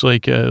seeds. It's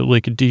like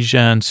a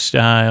Dijon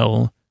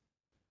style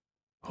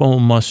whole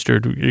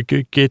mustard. You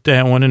could get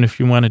that one, and if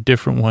you want a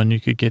different one,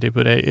 you could get it.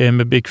 But I am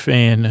a big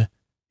fan.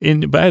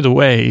 And by the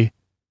way,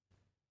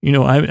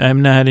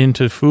 I'm not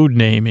into food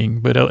naming,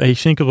 but I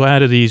think a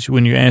lot of these,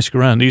 when you ask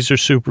around, these are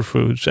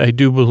superfoods. I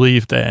do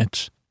believe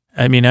that.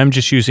 I mean, I'm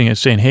just using it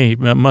saying, hey,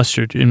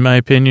 mustard, in my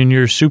opinion,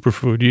 you're a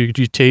superfood.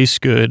 You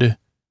taste good.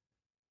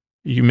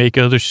 You make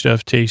other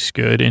stuff taste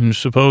good, and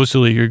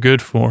supposedly you're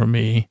good for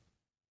me.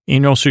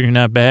 And also you're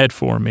not bad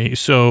for me.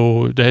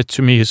 So that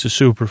to me is a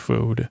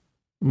superfood.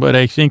 But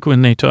I think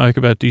when they talk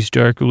about these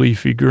dark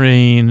leafy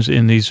greens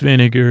and these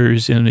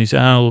vinegars and these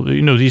olive,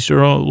 these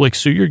are all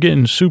so you're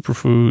getting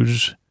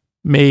superfoods,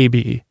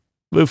 maybe.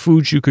 But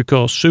foods you could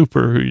call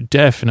super,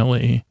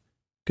 definitely.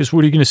 Because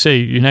what are you going to say?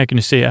 You're not going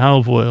to say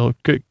olive oil.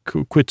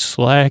 Quit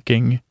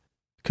slacking.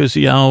 Because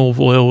the olive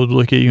oil would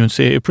look at you and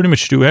say, I pretty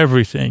much do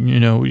everything.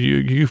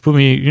 You put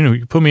me,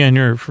 you put me on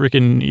your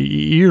freaking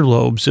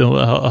earlobes, and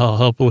I'll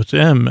help with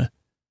them.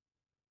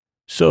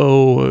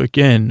 So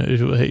again,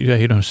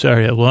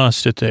 sorry, I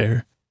lost it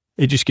there.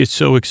 I just get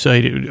so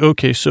excited.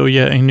 Okay, so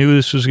yeah, I knew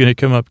this was going to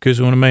come up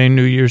because one of my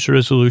New Year's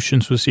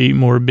resolutions was to eat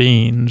more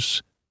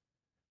beans.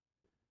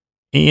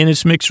 And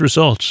it's mixed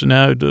results.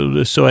 Now,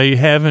 so I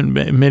haven't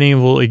been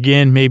able,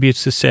 again, maybe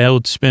it's the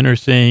salad spinner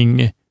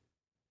thing.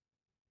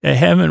 I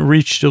haven't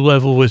reached a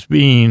level with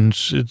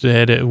beans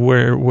that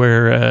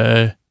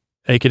where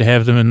I could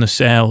have them in the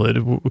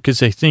salad,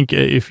 because I think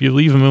if you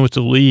leave them in with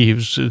the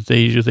leaves,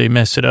 they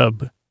mess it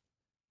up.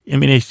 I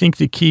mean, I think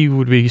the key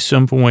would be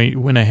some point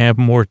when I have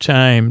more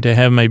time to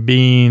have my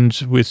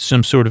beans with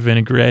some sort of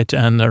vinaigrette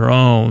on their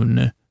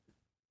own.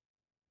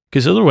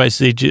 Because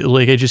otherwise, I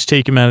just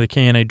take them out of the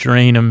can, I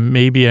drain them,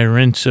 maybe I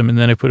rinse them, and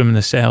then I put them in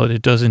the salad.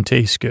 It doesn't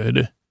taste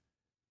good.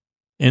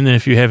 And then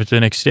if you have it the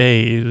next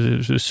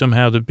day,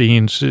 somehow the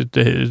beans and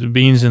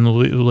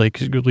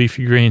the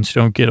leafy greens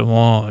don't get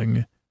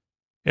along.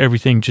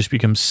 Everything just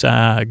becomes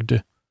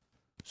sogged.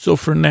 So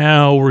for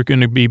now, we're going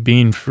to be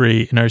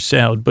bean-free in our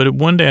salad. But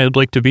one day I'd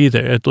like to be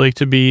there. I'd like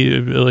to be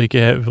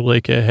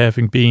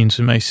having beans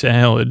in my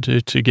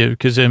salad to get,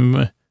 because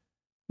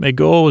my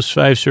goal is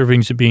 5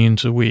 servings of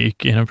beans a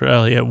week, and I'm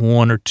probably at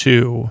 1 or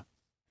 2.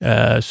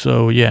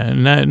 So yeah,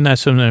 not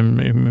something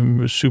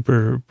I'm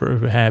super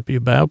happy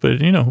about, but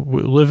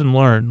live and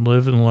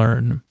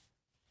learn.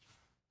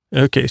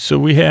 Okay, so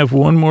we have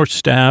one more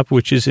stop,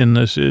 which is in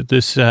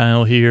this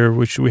aisle here,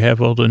 which we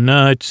have all the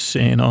nuts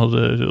and all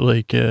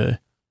the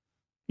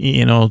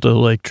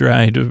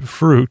dried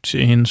fruit.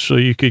 And so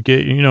you could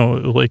get,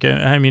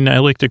 I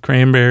like the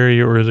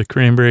cranberry, or the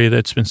cranberry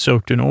that's been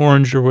soaked in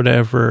orange or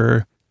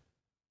whatever,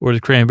 or the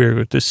cranberry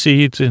with the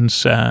seeds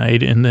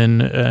inside. And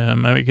then,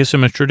 I guess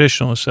I'm a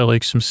traditionalist. I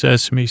like some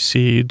sesame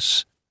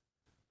seeds,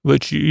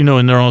 but,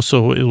 and they're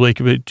also like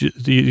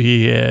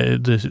the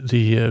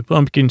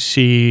pumpkin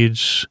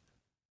seeds,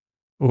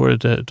 or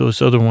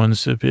those other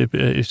ones.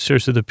 It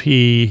starts with a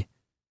P,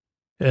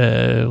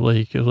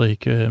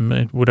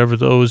 whatever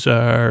those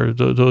are.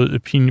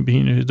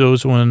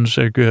 Those ones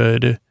are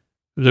good.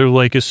 They're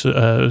like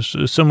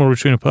somewhere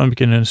between a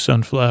pumpkin and a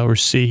sunflower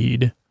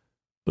seed.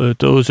 But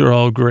those are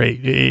all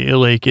great.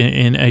 Bread,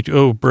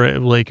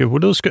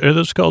 what are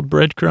those called?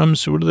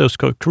 Breadcrumbs? What are those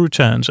called?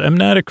 Croutons. I'm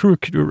not a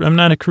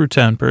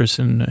crouton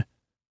person.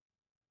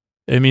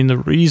 I mean, the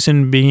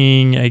reason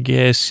being, I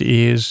guess,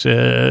 is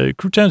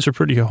croutons are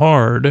pretty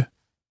hard.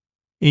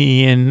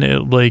 And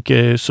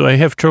so I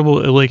have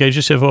trouble, I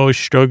just have always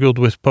struggled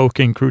with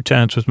poking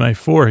croutons with my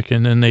fork,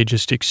 and then they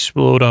just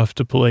explode off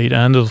the plate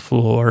onto the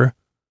floor.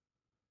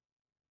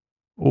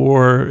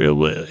 Or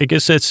I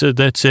guess that's it.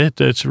 That's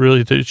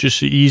just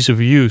the ease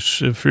of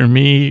use. For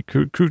me,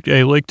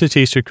 I like the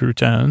taste of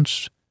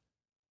croutons.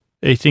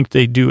 I think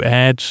they do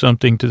add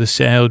something to the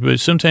salad, but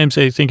sometimes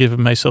I think of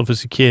myself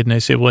as a kid and I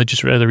say, well, I'd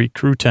just rather eat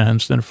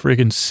croutons than a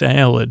friggin'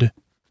 salad.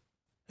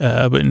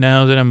 But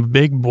now that I'm a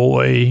big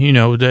boy,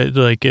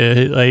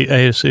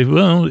 I say,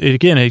 well,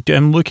 again,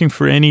 I'm looking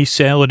for any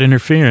salad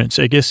interference.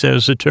 I guess that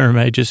was the term.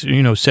 I just,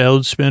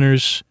 salad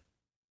spinners,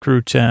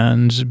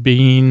 croutons,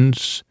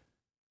 beans,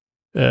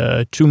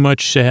 too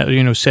much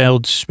salad.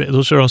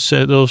 Those are all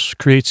those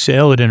create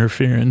salad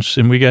interference,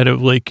 and we got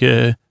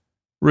to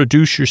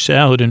reduce your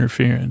salad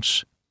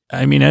interference.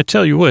 I mean, I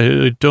tell you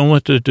what, don't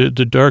let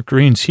the dark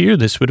greens hear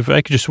this, but if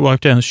I could just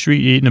walk down the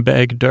street eating a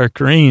bag of dark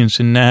greens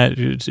and not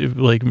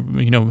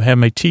have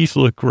my teeth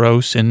look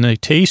gross and they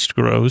taste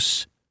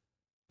gross,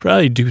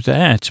 probably do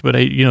that. But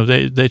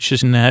that's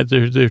just not,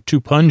 they're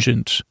too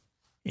pungent.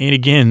 And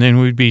again, then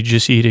we'd be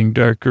just eating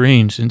dark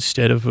greens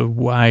instead of a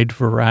wide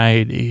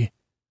variety.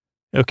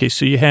 Okay,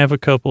 so you have a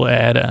couple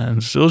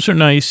add-ons. Those are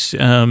nice.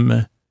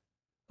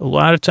 A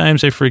lot of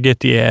times I forget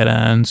the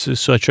add-ons,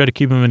 so I try to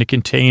keep them in a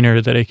container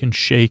that I can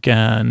shake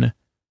on.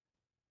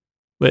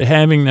 But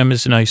having them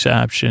is a nice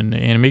option,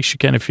 and it makes you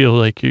kind of feel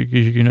like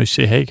you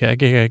say, hey, I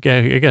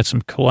got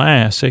some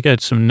class. I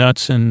got some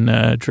nuts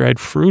and dried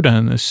fruit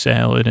on this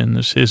salad and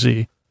this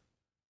hizzy.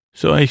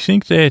 So I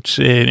think that's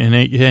it, and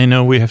I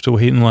know we have to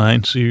wait in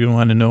line, so you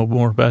want to know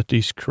more about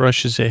these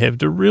crushes I have.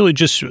 They're really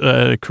just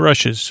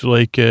crushes,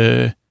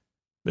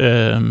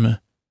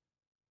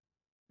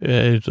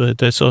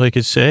 that's all I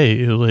could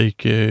say.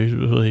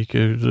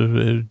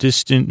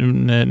 Distant,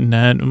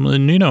 not,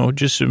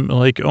 just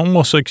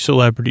almost like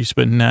celebrities,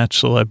 but not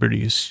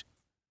celebrities.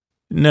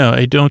 No,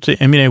 I don't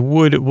think, I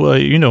would,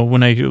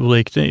 when I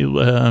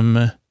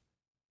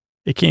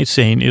I can't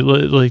say,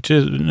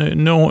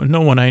 no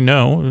one I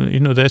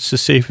know, that's the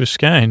safest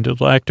kind,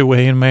 locked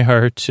away in my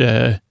heart,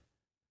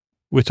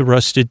 with a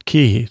rusted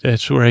key.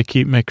 That's where I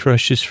keep my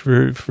crushes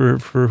for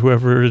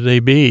whoever they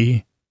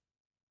be.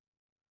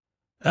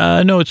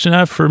 No, it's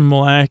not from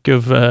lack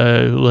of,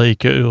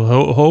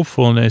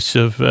 hopefulness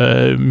of,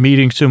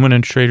 meeting someone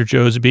in Trader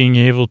Joe's, being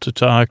able to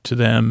talk to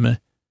them.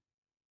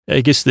 I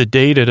guess the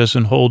data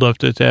doesn't hold up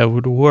that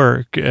would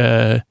work.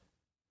 But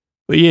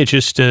yeah, I've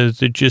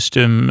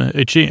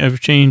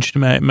changed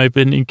I've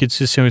been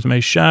inconsistent with my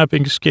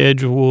shopping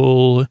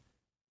schedule.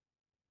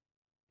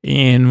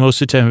 And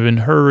most of the time I've been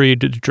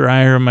hurried. The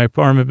dryer in my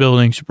apartment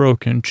building's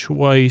broken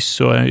twice.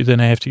 So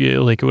then I have to get,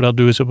 what I'll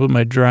do is I'll put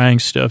my drying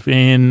stuff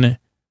in.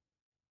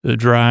 the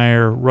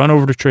dryer, run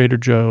over to Trader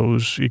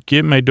Joe's,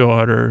 get my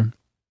daughter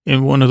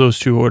in one of those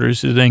two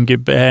orders, and then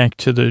get back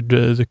to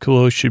the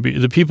clothes should be.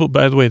 The people,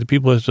 by the way, the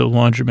people at the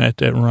laundromat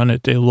that run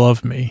it, they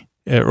love me.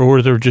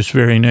 Or they're just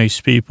very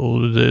nice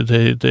people.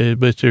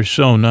 But they're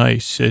so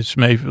nice. It's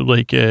my,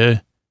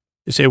 they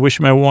say, I wish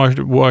my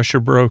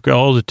washer broke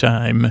all the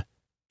time.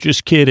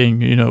 Just kidding.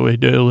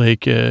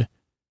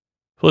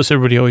 Plus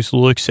everybody always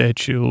looks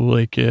at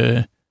you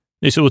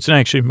they said, well, it's not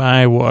actually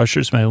my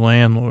washer, it's my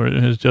landlord,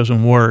 and it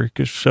doesn't work.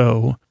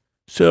 So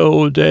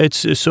we're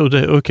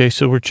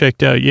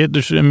checked out. Yeah,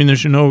 there's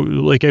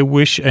no, I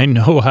wish I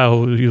know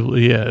how,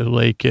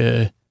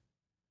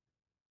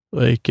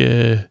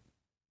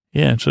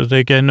 so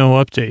they got no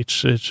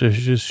updates. It's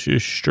just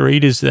as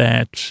straight as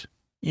that.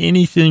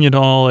 Anything at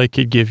all I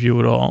could give you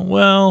at all?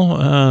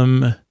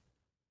 Well,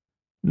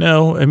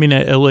 no. I mean,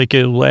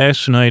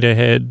 last night I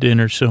had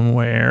dinner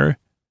somewhere,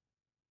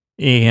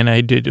 and I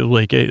did,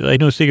 I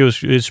don't think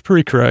it's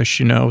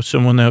Pre-Crush,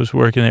 someone that was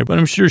working there, but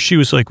I'm sure she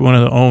was one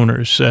of the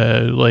owners,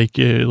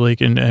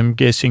 and I'm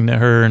guessing that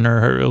her and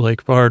her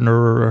partner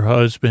or her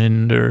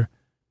husband, or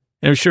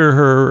I'm sure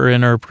her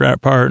and her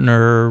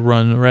partner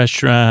run the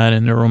restaurant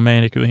and they're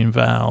romantically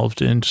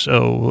involved. And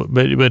so,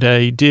 but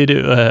I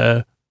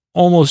did,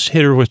 almost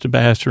hit her with the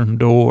bathroom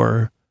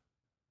door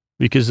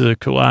because the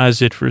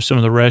closet for some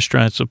of the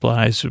restaurant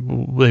supplies,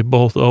 they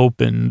both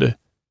opened.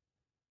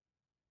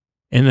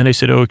 And then I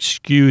said, oh,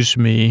 excuse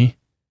me.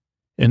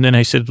 And then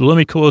I said, let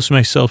me close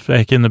myself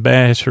back in the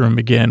bathroom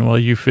again while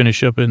you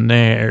finish up in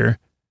there.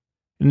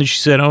 And then she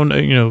said, oh, no,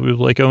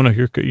 oh, no,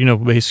 you're,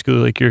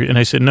 basically you're, and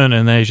I said, no. And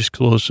then I just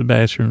closed the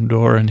bathroom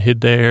door and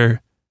hid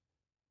there.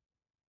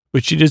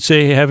 But she did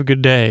say, have a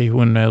good day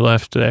when I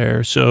left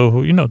there.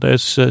 So,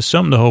 that's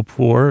something to hope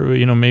for.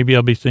 Maybe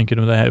I'll be thinking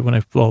of that when I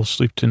fall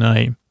asleep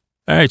tonight.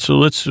 All right, so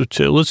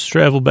let's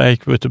travel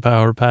back with the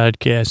power of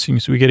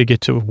podcasting. So we got to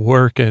get to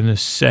work on the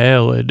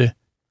salad.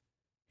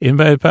 And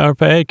by the power of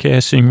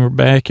podcasting, we're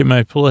back in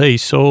my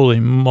place. Holy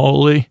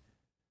moly.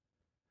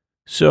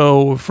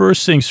 So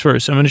first things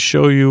first, I'm going to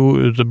show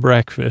you the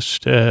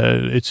breakfast.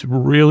 It's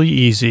really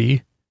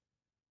easy.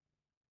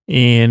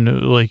 And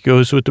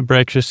goes with the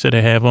breakfast that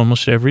I have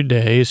almost every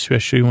day,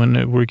 especially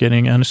when we're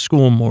getting on a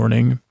school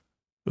morning,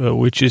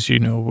 which is,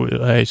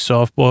 I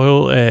soft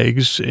boil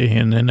eggs,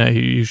 and then I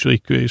usually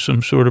cook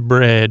some sort of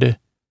bread,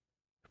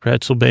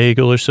 pretzel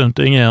bagel or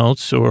something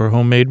else, or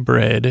homemade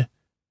bread.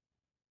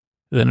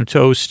 Then I'm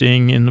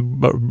toasting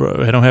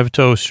I don't have a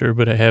toaster,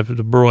 but I have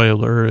the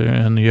broiler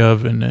and the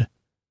oven.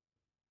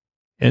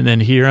 And then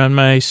here on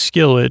my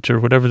skillet, or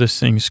whatever this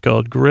thing's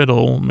called,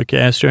 griddle, my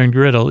cast iron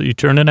griddle, you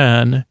turn it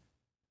on.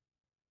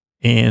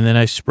 And then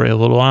I spray a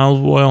little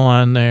olive oil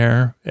on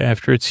there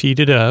after it's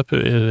heated up.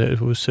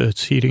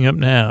 It's heating up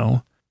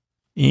now.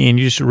 And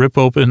you just rip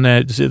open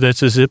that's a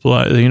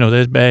Ziploc,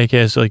 that bag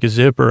has a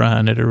zipper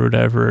on it or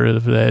whatever,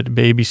 of that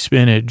baby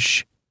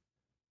spinach.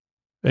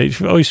 I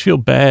always feel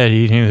bad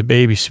eating the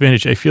baby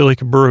spinach. I feel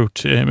like a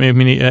brute. I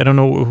mean, I don't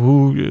know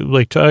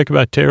who, talk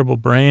about terrible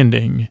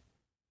branding.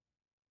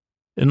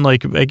 And I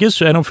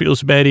guess I don't feel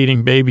as bad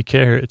eating baby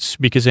carrots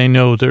because I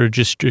know they're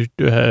just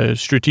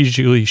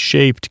strategically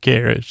shaped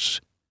carrots.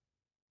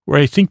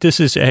 Where I think this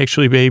is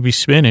actually baby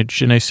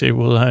spinach. And I say,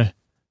 well, I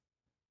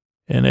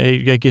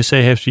guess I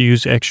have to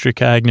use extra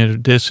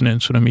cognitive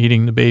dissonance when I'm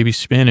eating the baby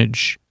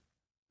spinach.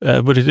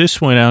 But at this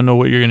point, I don't know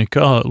what you're going to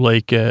call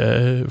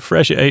it.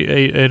 Fresh,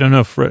 I don't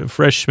know.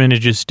 Fresh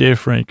spinach is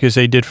different because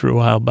I did for a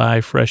while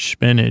buy fresh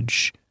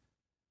spinach.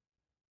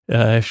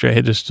 After I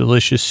had this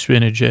delicious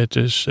spinach at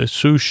this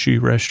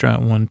sushi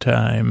restaurant one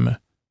time.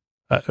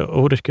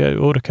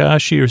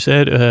 Otakashi, or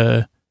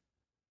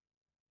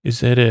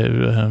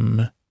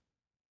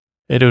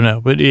I don't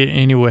know. But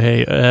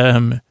anyway,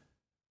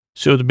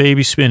 so the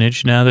baby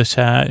spinach, now that's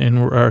hot and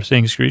our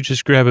things great,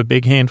 just grab a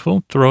big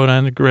handful, throw it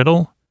on the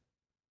griddle.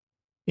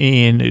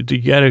 And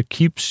you got to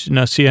keep,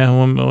 now see how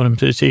when I'm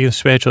taking a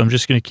spatula, I'm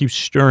just going to keep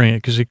stirring it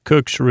because it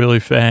cooks really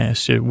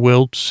fast. It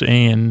wilts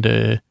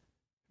and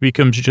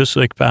becomes just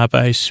like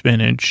Popeye's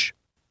spinach.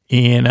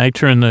 And I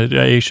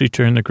actually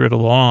turn the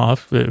griddle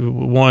off.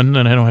 One,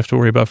 then I don't have to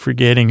worry about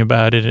forgetting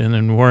about it and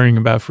then worrying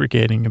about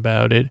forgetting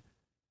about it.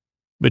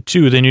 But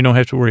two, then you don't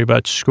have to worry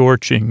about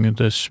scorching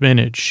the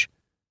spinach.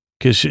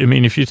 Because, I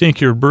mean, if you think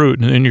you're a brute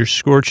and then you're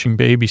scorching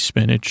baby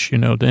spinach,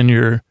 then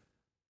you're,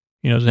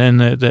 then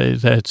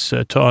that's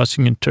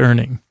tossing and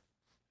turning.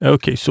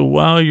 Okay, so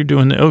while you're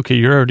doing that, okay,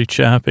 you're already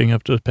chopping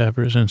up the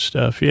peppers and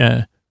stuff,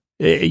 yeah.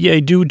 Yeah, I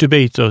do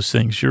debate those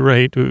things. You're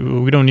right.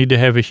 We don't need to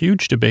have a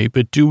huge debate,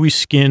 but do we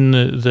skin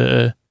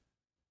the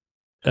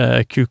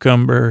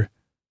cucumber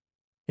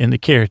and the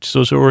carrots?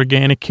 Those are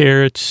organic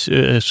carrots.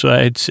 So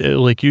I'd say,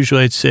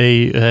 usually I'd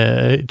say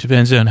it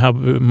depends on how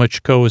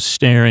much Co is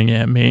staring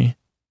at me.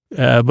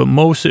 But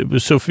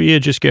Sophia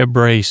just got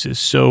braces.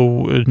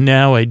 So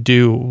now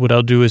what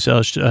I'll do is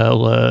I'll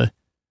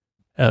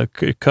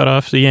cut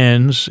off the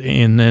ends,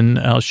 and then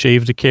I'll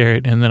shave the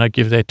carrot, and then I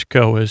give that to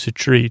Co as a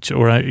treat.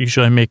 Or I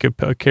usually make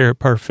a carrot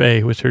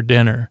parfait with her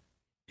dinner.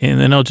 And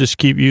then I'll just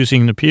keep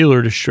using the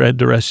peeler to shred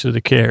the rest of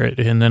the carrot.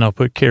 And then I'll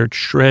put carrot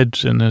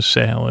shreds in the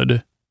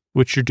salad,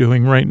 which you're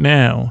doing right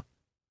now.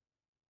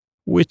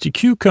 With the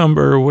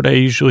cucumber, what I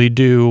usually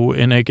do,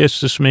 and I guess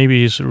this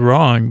maybe is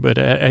wrong, but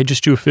I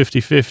just do a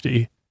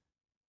 50-50.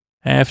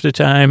 Half the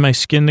time I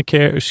skin the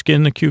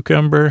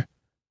cucumber.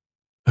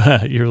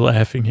 You're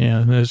laughing, yeah.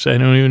 I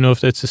don't even know if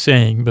that's a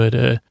saying, but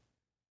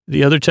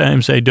the other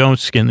times I don't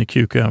skin the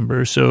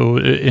cucumber. So,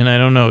 and I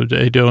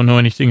don't know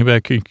anything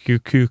about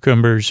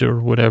cucumbers or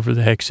whatever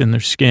the heck's in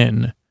their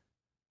skin.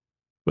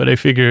 But I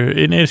figure,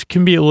 and it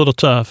can be a little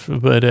tough,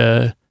 but,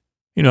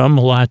 I'm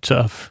a lot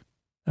tough.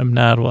 I'm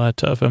not a lot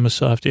tough. I'm a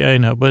softie. I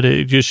know, but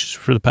just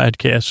for the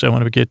podcast, I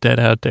want to get that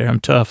out there. I'm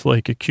tough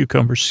like a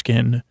cucumber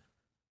skin.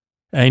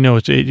 I know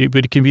but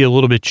it can be a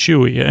little bit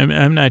chewy.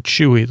 I'm not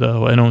chewy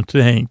though, I don't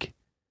think,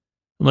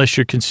 unless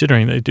you're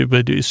considering that.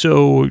 But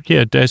so,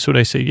 yeah, that's what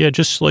I say. Yeah,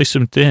 just slice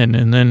them thin,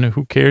 and then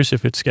who cares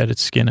if it's got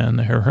its skin on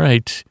there,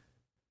 right?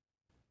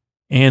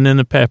 And then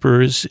the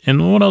peppers.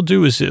 And what I'll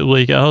do is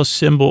I'll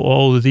assemble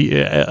all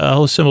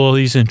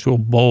these into a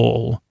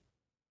bowl.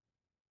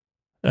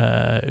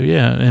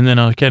 And then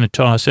I'll kind of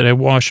toss it. I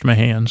washed my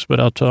hands, but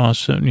I'll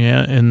toss it.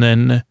 Yeah. And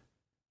then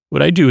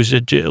what I do is I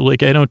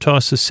don't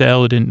toss the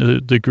salad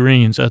into the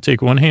greens. I'll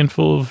take one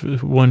handful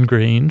of one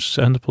greens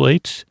on the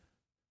plate,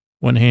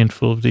 one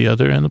handful of the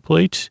other on the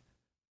plate,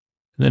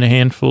 and then a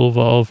handful of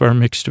all of our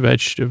mixed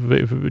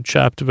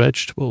chopped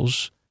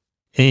vegetables,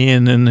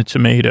 and then the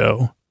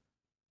tomato.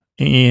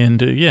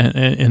 And,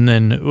 and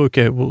then,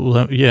 okay,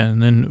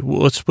 and then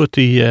let's put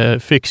the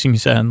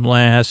fixings on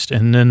last,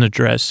 and then the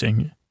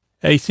dressing.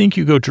 I think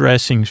you go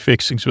dressings,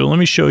 fixings, but let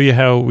me show you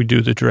how we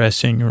do the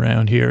dressing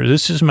around here.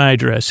 This is my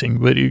dressing,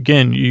 but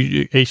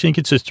again, I think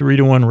it's a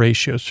 3-to-1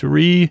 ratio.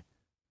 3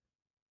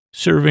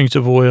 servings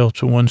of oil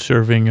to 1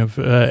 serving of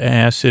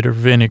acid or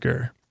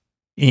vinegar.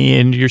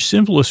 And your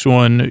simplest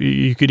one,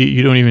 you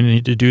don't even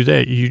need to do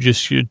that. You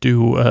just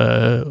do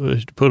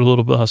put a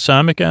little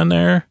balsamic on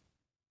there,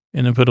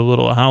 and then put a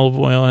little olive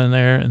oil in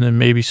there, and then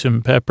maybe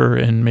some pepper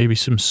and maybe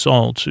some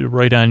salt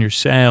right on your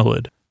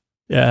salad.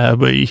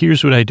 But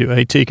here's what I do.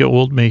 I take an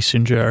old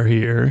mason jar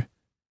here,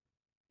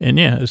 and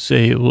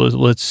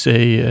let's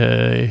say,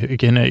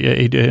 again,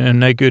 I'm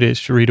not good at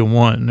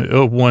 3-to-1.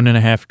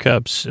 1.5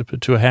 cups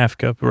to a half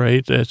cup,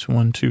 right? That's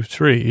 1, 2,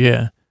 3.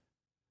 Yeah.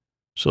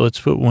 So let's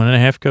put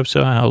 1.5 cups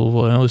of olive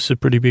oil. This is a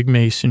pretty big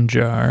mason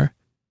jar.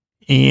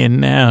 And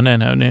now,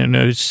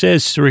 it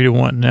says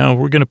 3-to-1. Now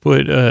we're going to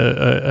put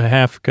a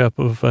half cup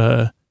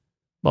of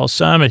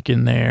balsamic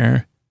in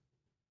there.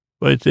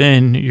 But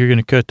then you're going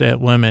to cut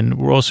that lemon.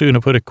 We're also going to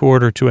put a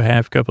quarter to a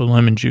half cup of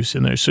lemon juice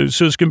in there. So it's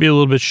going to be a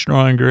little bit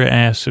stronger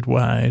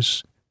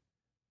acid-wise.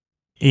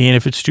 And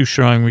if it's too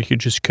strong, we could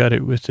just cut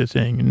it with the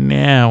thing.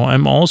 Now,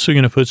 I'm also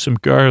going to put some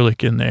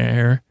garlic in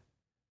there.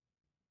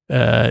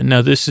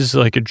 Now, this is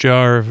like a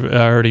jar of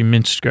already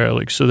minced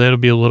garlic, so that'll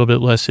be a little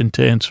bit less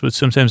intense. But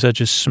sometimes I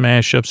just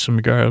smash up some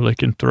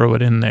garlic and throw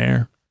it in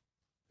there.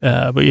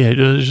 But yeah,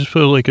 just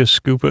put like a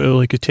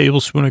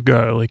tablespoon of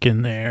garlic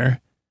in there.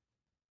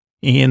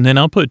 And then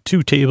I'll put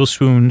 2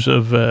 tablespoons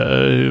of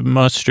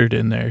mustard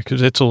in there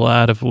because that's a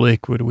lot of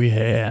liquid we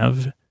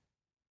have.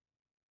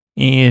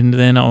 And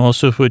then I'll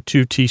also put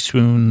 2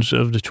 teaspoons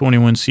of the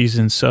 21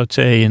 Seasons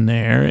Sauté in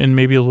there and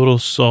maybe a little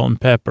salt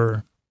and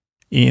pepper.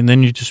 And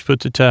then you just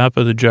put the top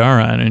of the jar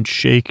on and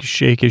shake it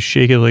shake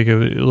that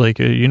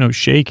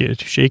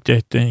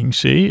thing,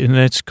 see? And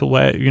that's,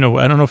 I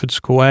don't know if it's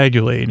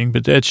coagulating,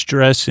 but that's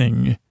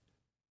dressing.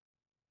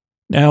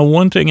 Now,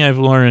 one thing I've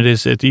learned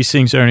is that these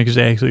things aren't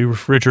exactly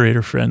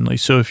refrigerator friendly.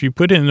 So if you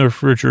put it in the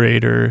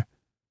refrigerator,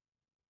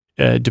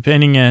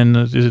 depending on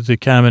the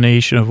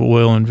combination of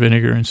oil and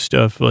vinegar and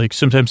stuff, like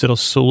sometimes it'll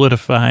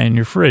solidify in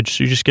your fridge.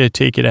 So you just got to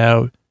take it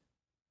out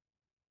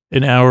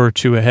an hour or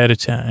 2 ahead of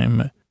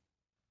time,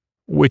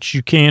 which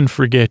you can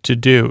forget to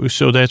do.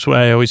 So that's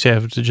why I always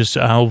have to just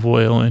olive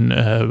oil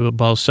and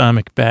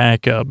balsamic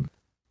backup.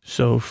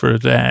 So for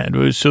that,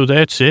 so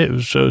that's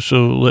it. So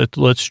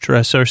let's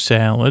dress our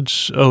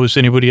salads. Oh, is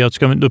anybody else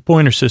coming? The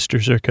Pointer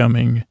Sisters are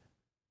coming.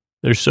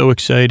 They're so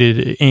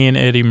excited. And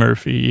Eddie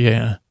Murphy,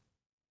 yeah.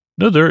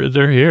 No,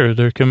 they're here.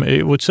 They're coming.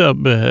 Hey, what's up?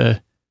 So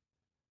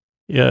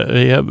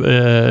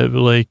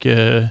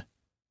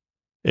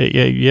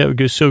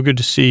good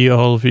to see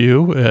all of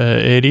you,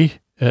 Eddie.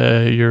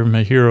 You're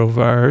my hero of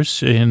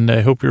ours, and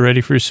I hope you're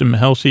ready for some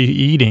healthy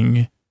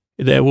eating.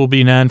 That will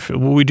be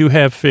we do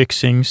have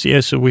fixings. Yeah,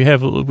 so we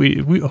have,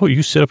 oh,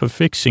 you set up a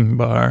fixing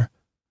bar.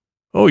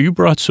 Oh, you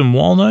brought some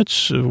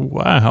walnuts?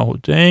 Wow,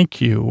 thank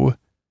you.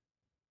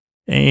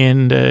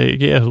 And,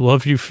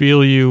 love you,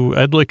 feel you.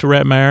 I'd like to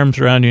wrap my arms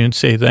around you and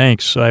say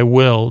thanks. I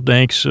will.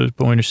 Thanks,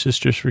 Pointer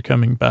Sisters, for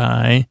coming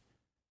by.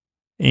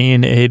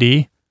 And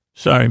Eddie.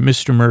 Sorry,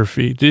 Mr.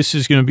 Murphy. This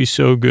is going to be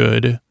so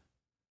good.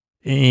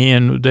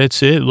 And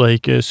that's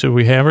it. So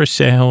we have our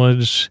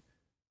salads.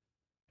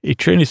 I'm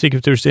trying to think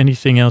if there's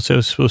anything else I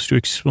was supposed to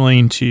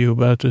explain to you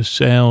about the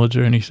salads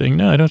or anything.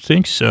 No, I don't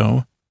think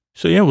so.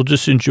 So yeah, we'll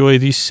just enjoy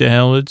these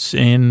salads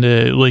and,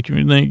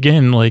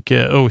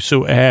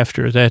 so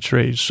after, that's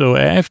right. So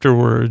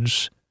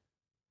afterwards,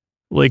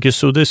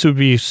 so this would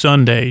be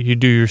Sunday. You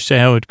do your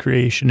salad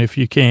creation if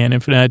you can.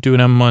 If not, do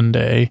it on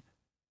Monday.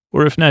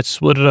 Or if not,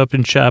 split it up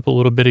and chop a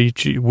little bit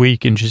each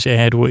week and just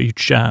add what you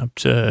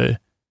chopped.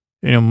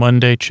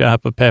 Monday,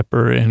 chop a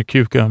pepper and a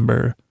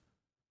cucumber.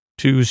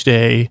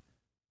 Tuesday,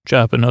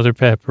 chop another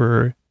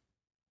pepper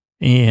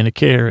and a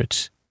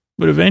carrot.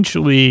 But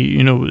eventually,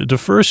 the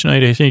first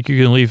night, I think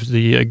you can leave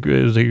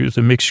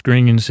the mixed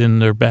greens in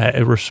their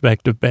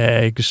respective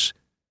bags.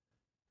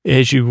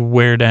 As you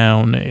wear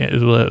down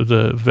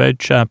the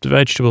chopped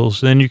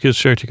vegetables, then you can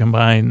start to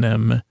combine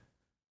them.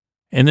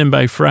 And then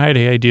by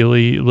Friday,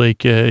 ideally,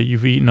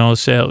 you've eaten all the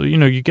salad,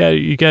 you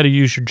got to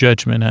use your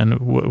judgment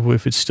on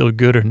if it's still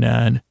good or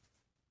not.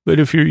 But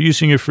if you're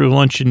using it for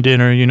lunch and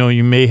dinner,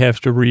 you may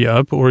have to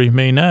re-up or you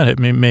may not. It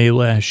may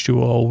last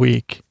you all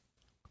week.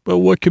 But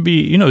what could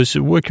be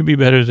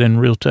better than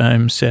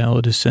real-time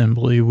salad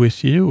assembly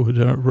with you,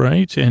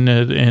 right?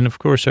 And of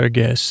course our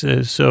guests.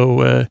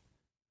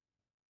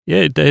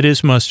 Yeah, that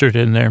is mustard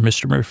in there,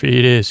 Mr. Murphy.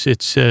 It is.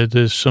 It's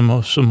there's some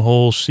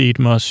whole seed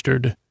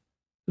mustard.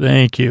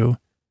 Thank you.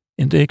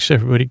 And thanks,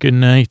 everybody. Good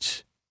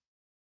night.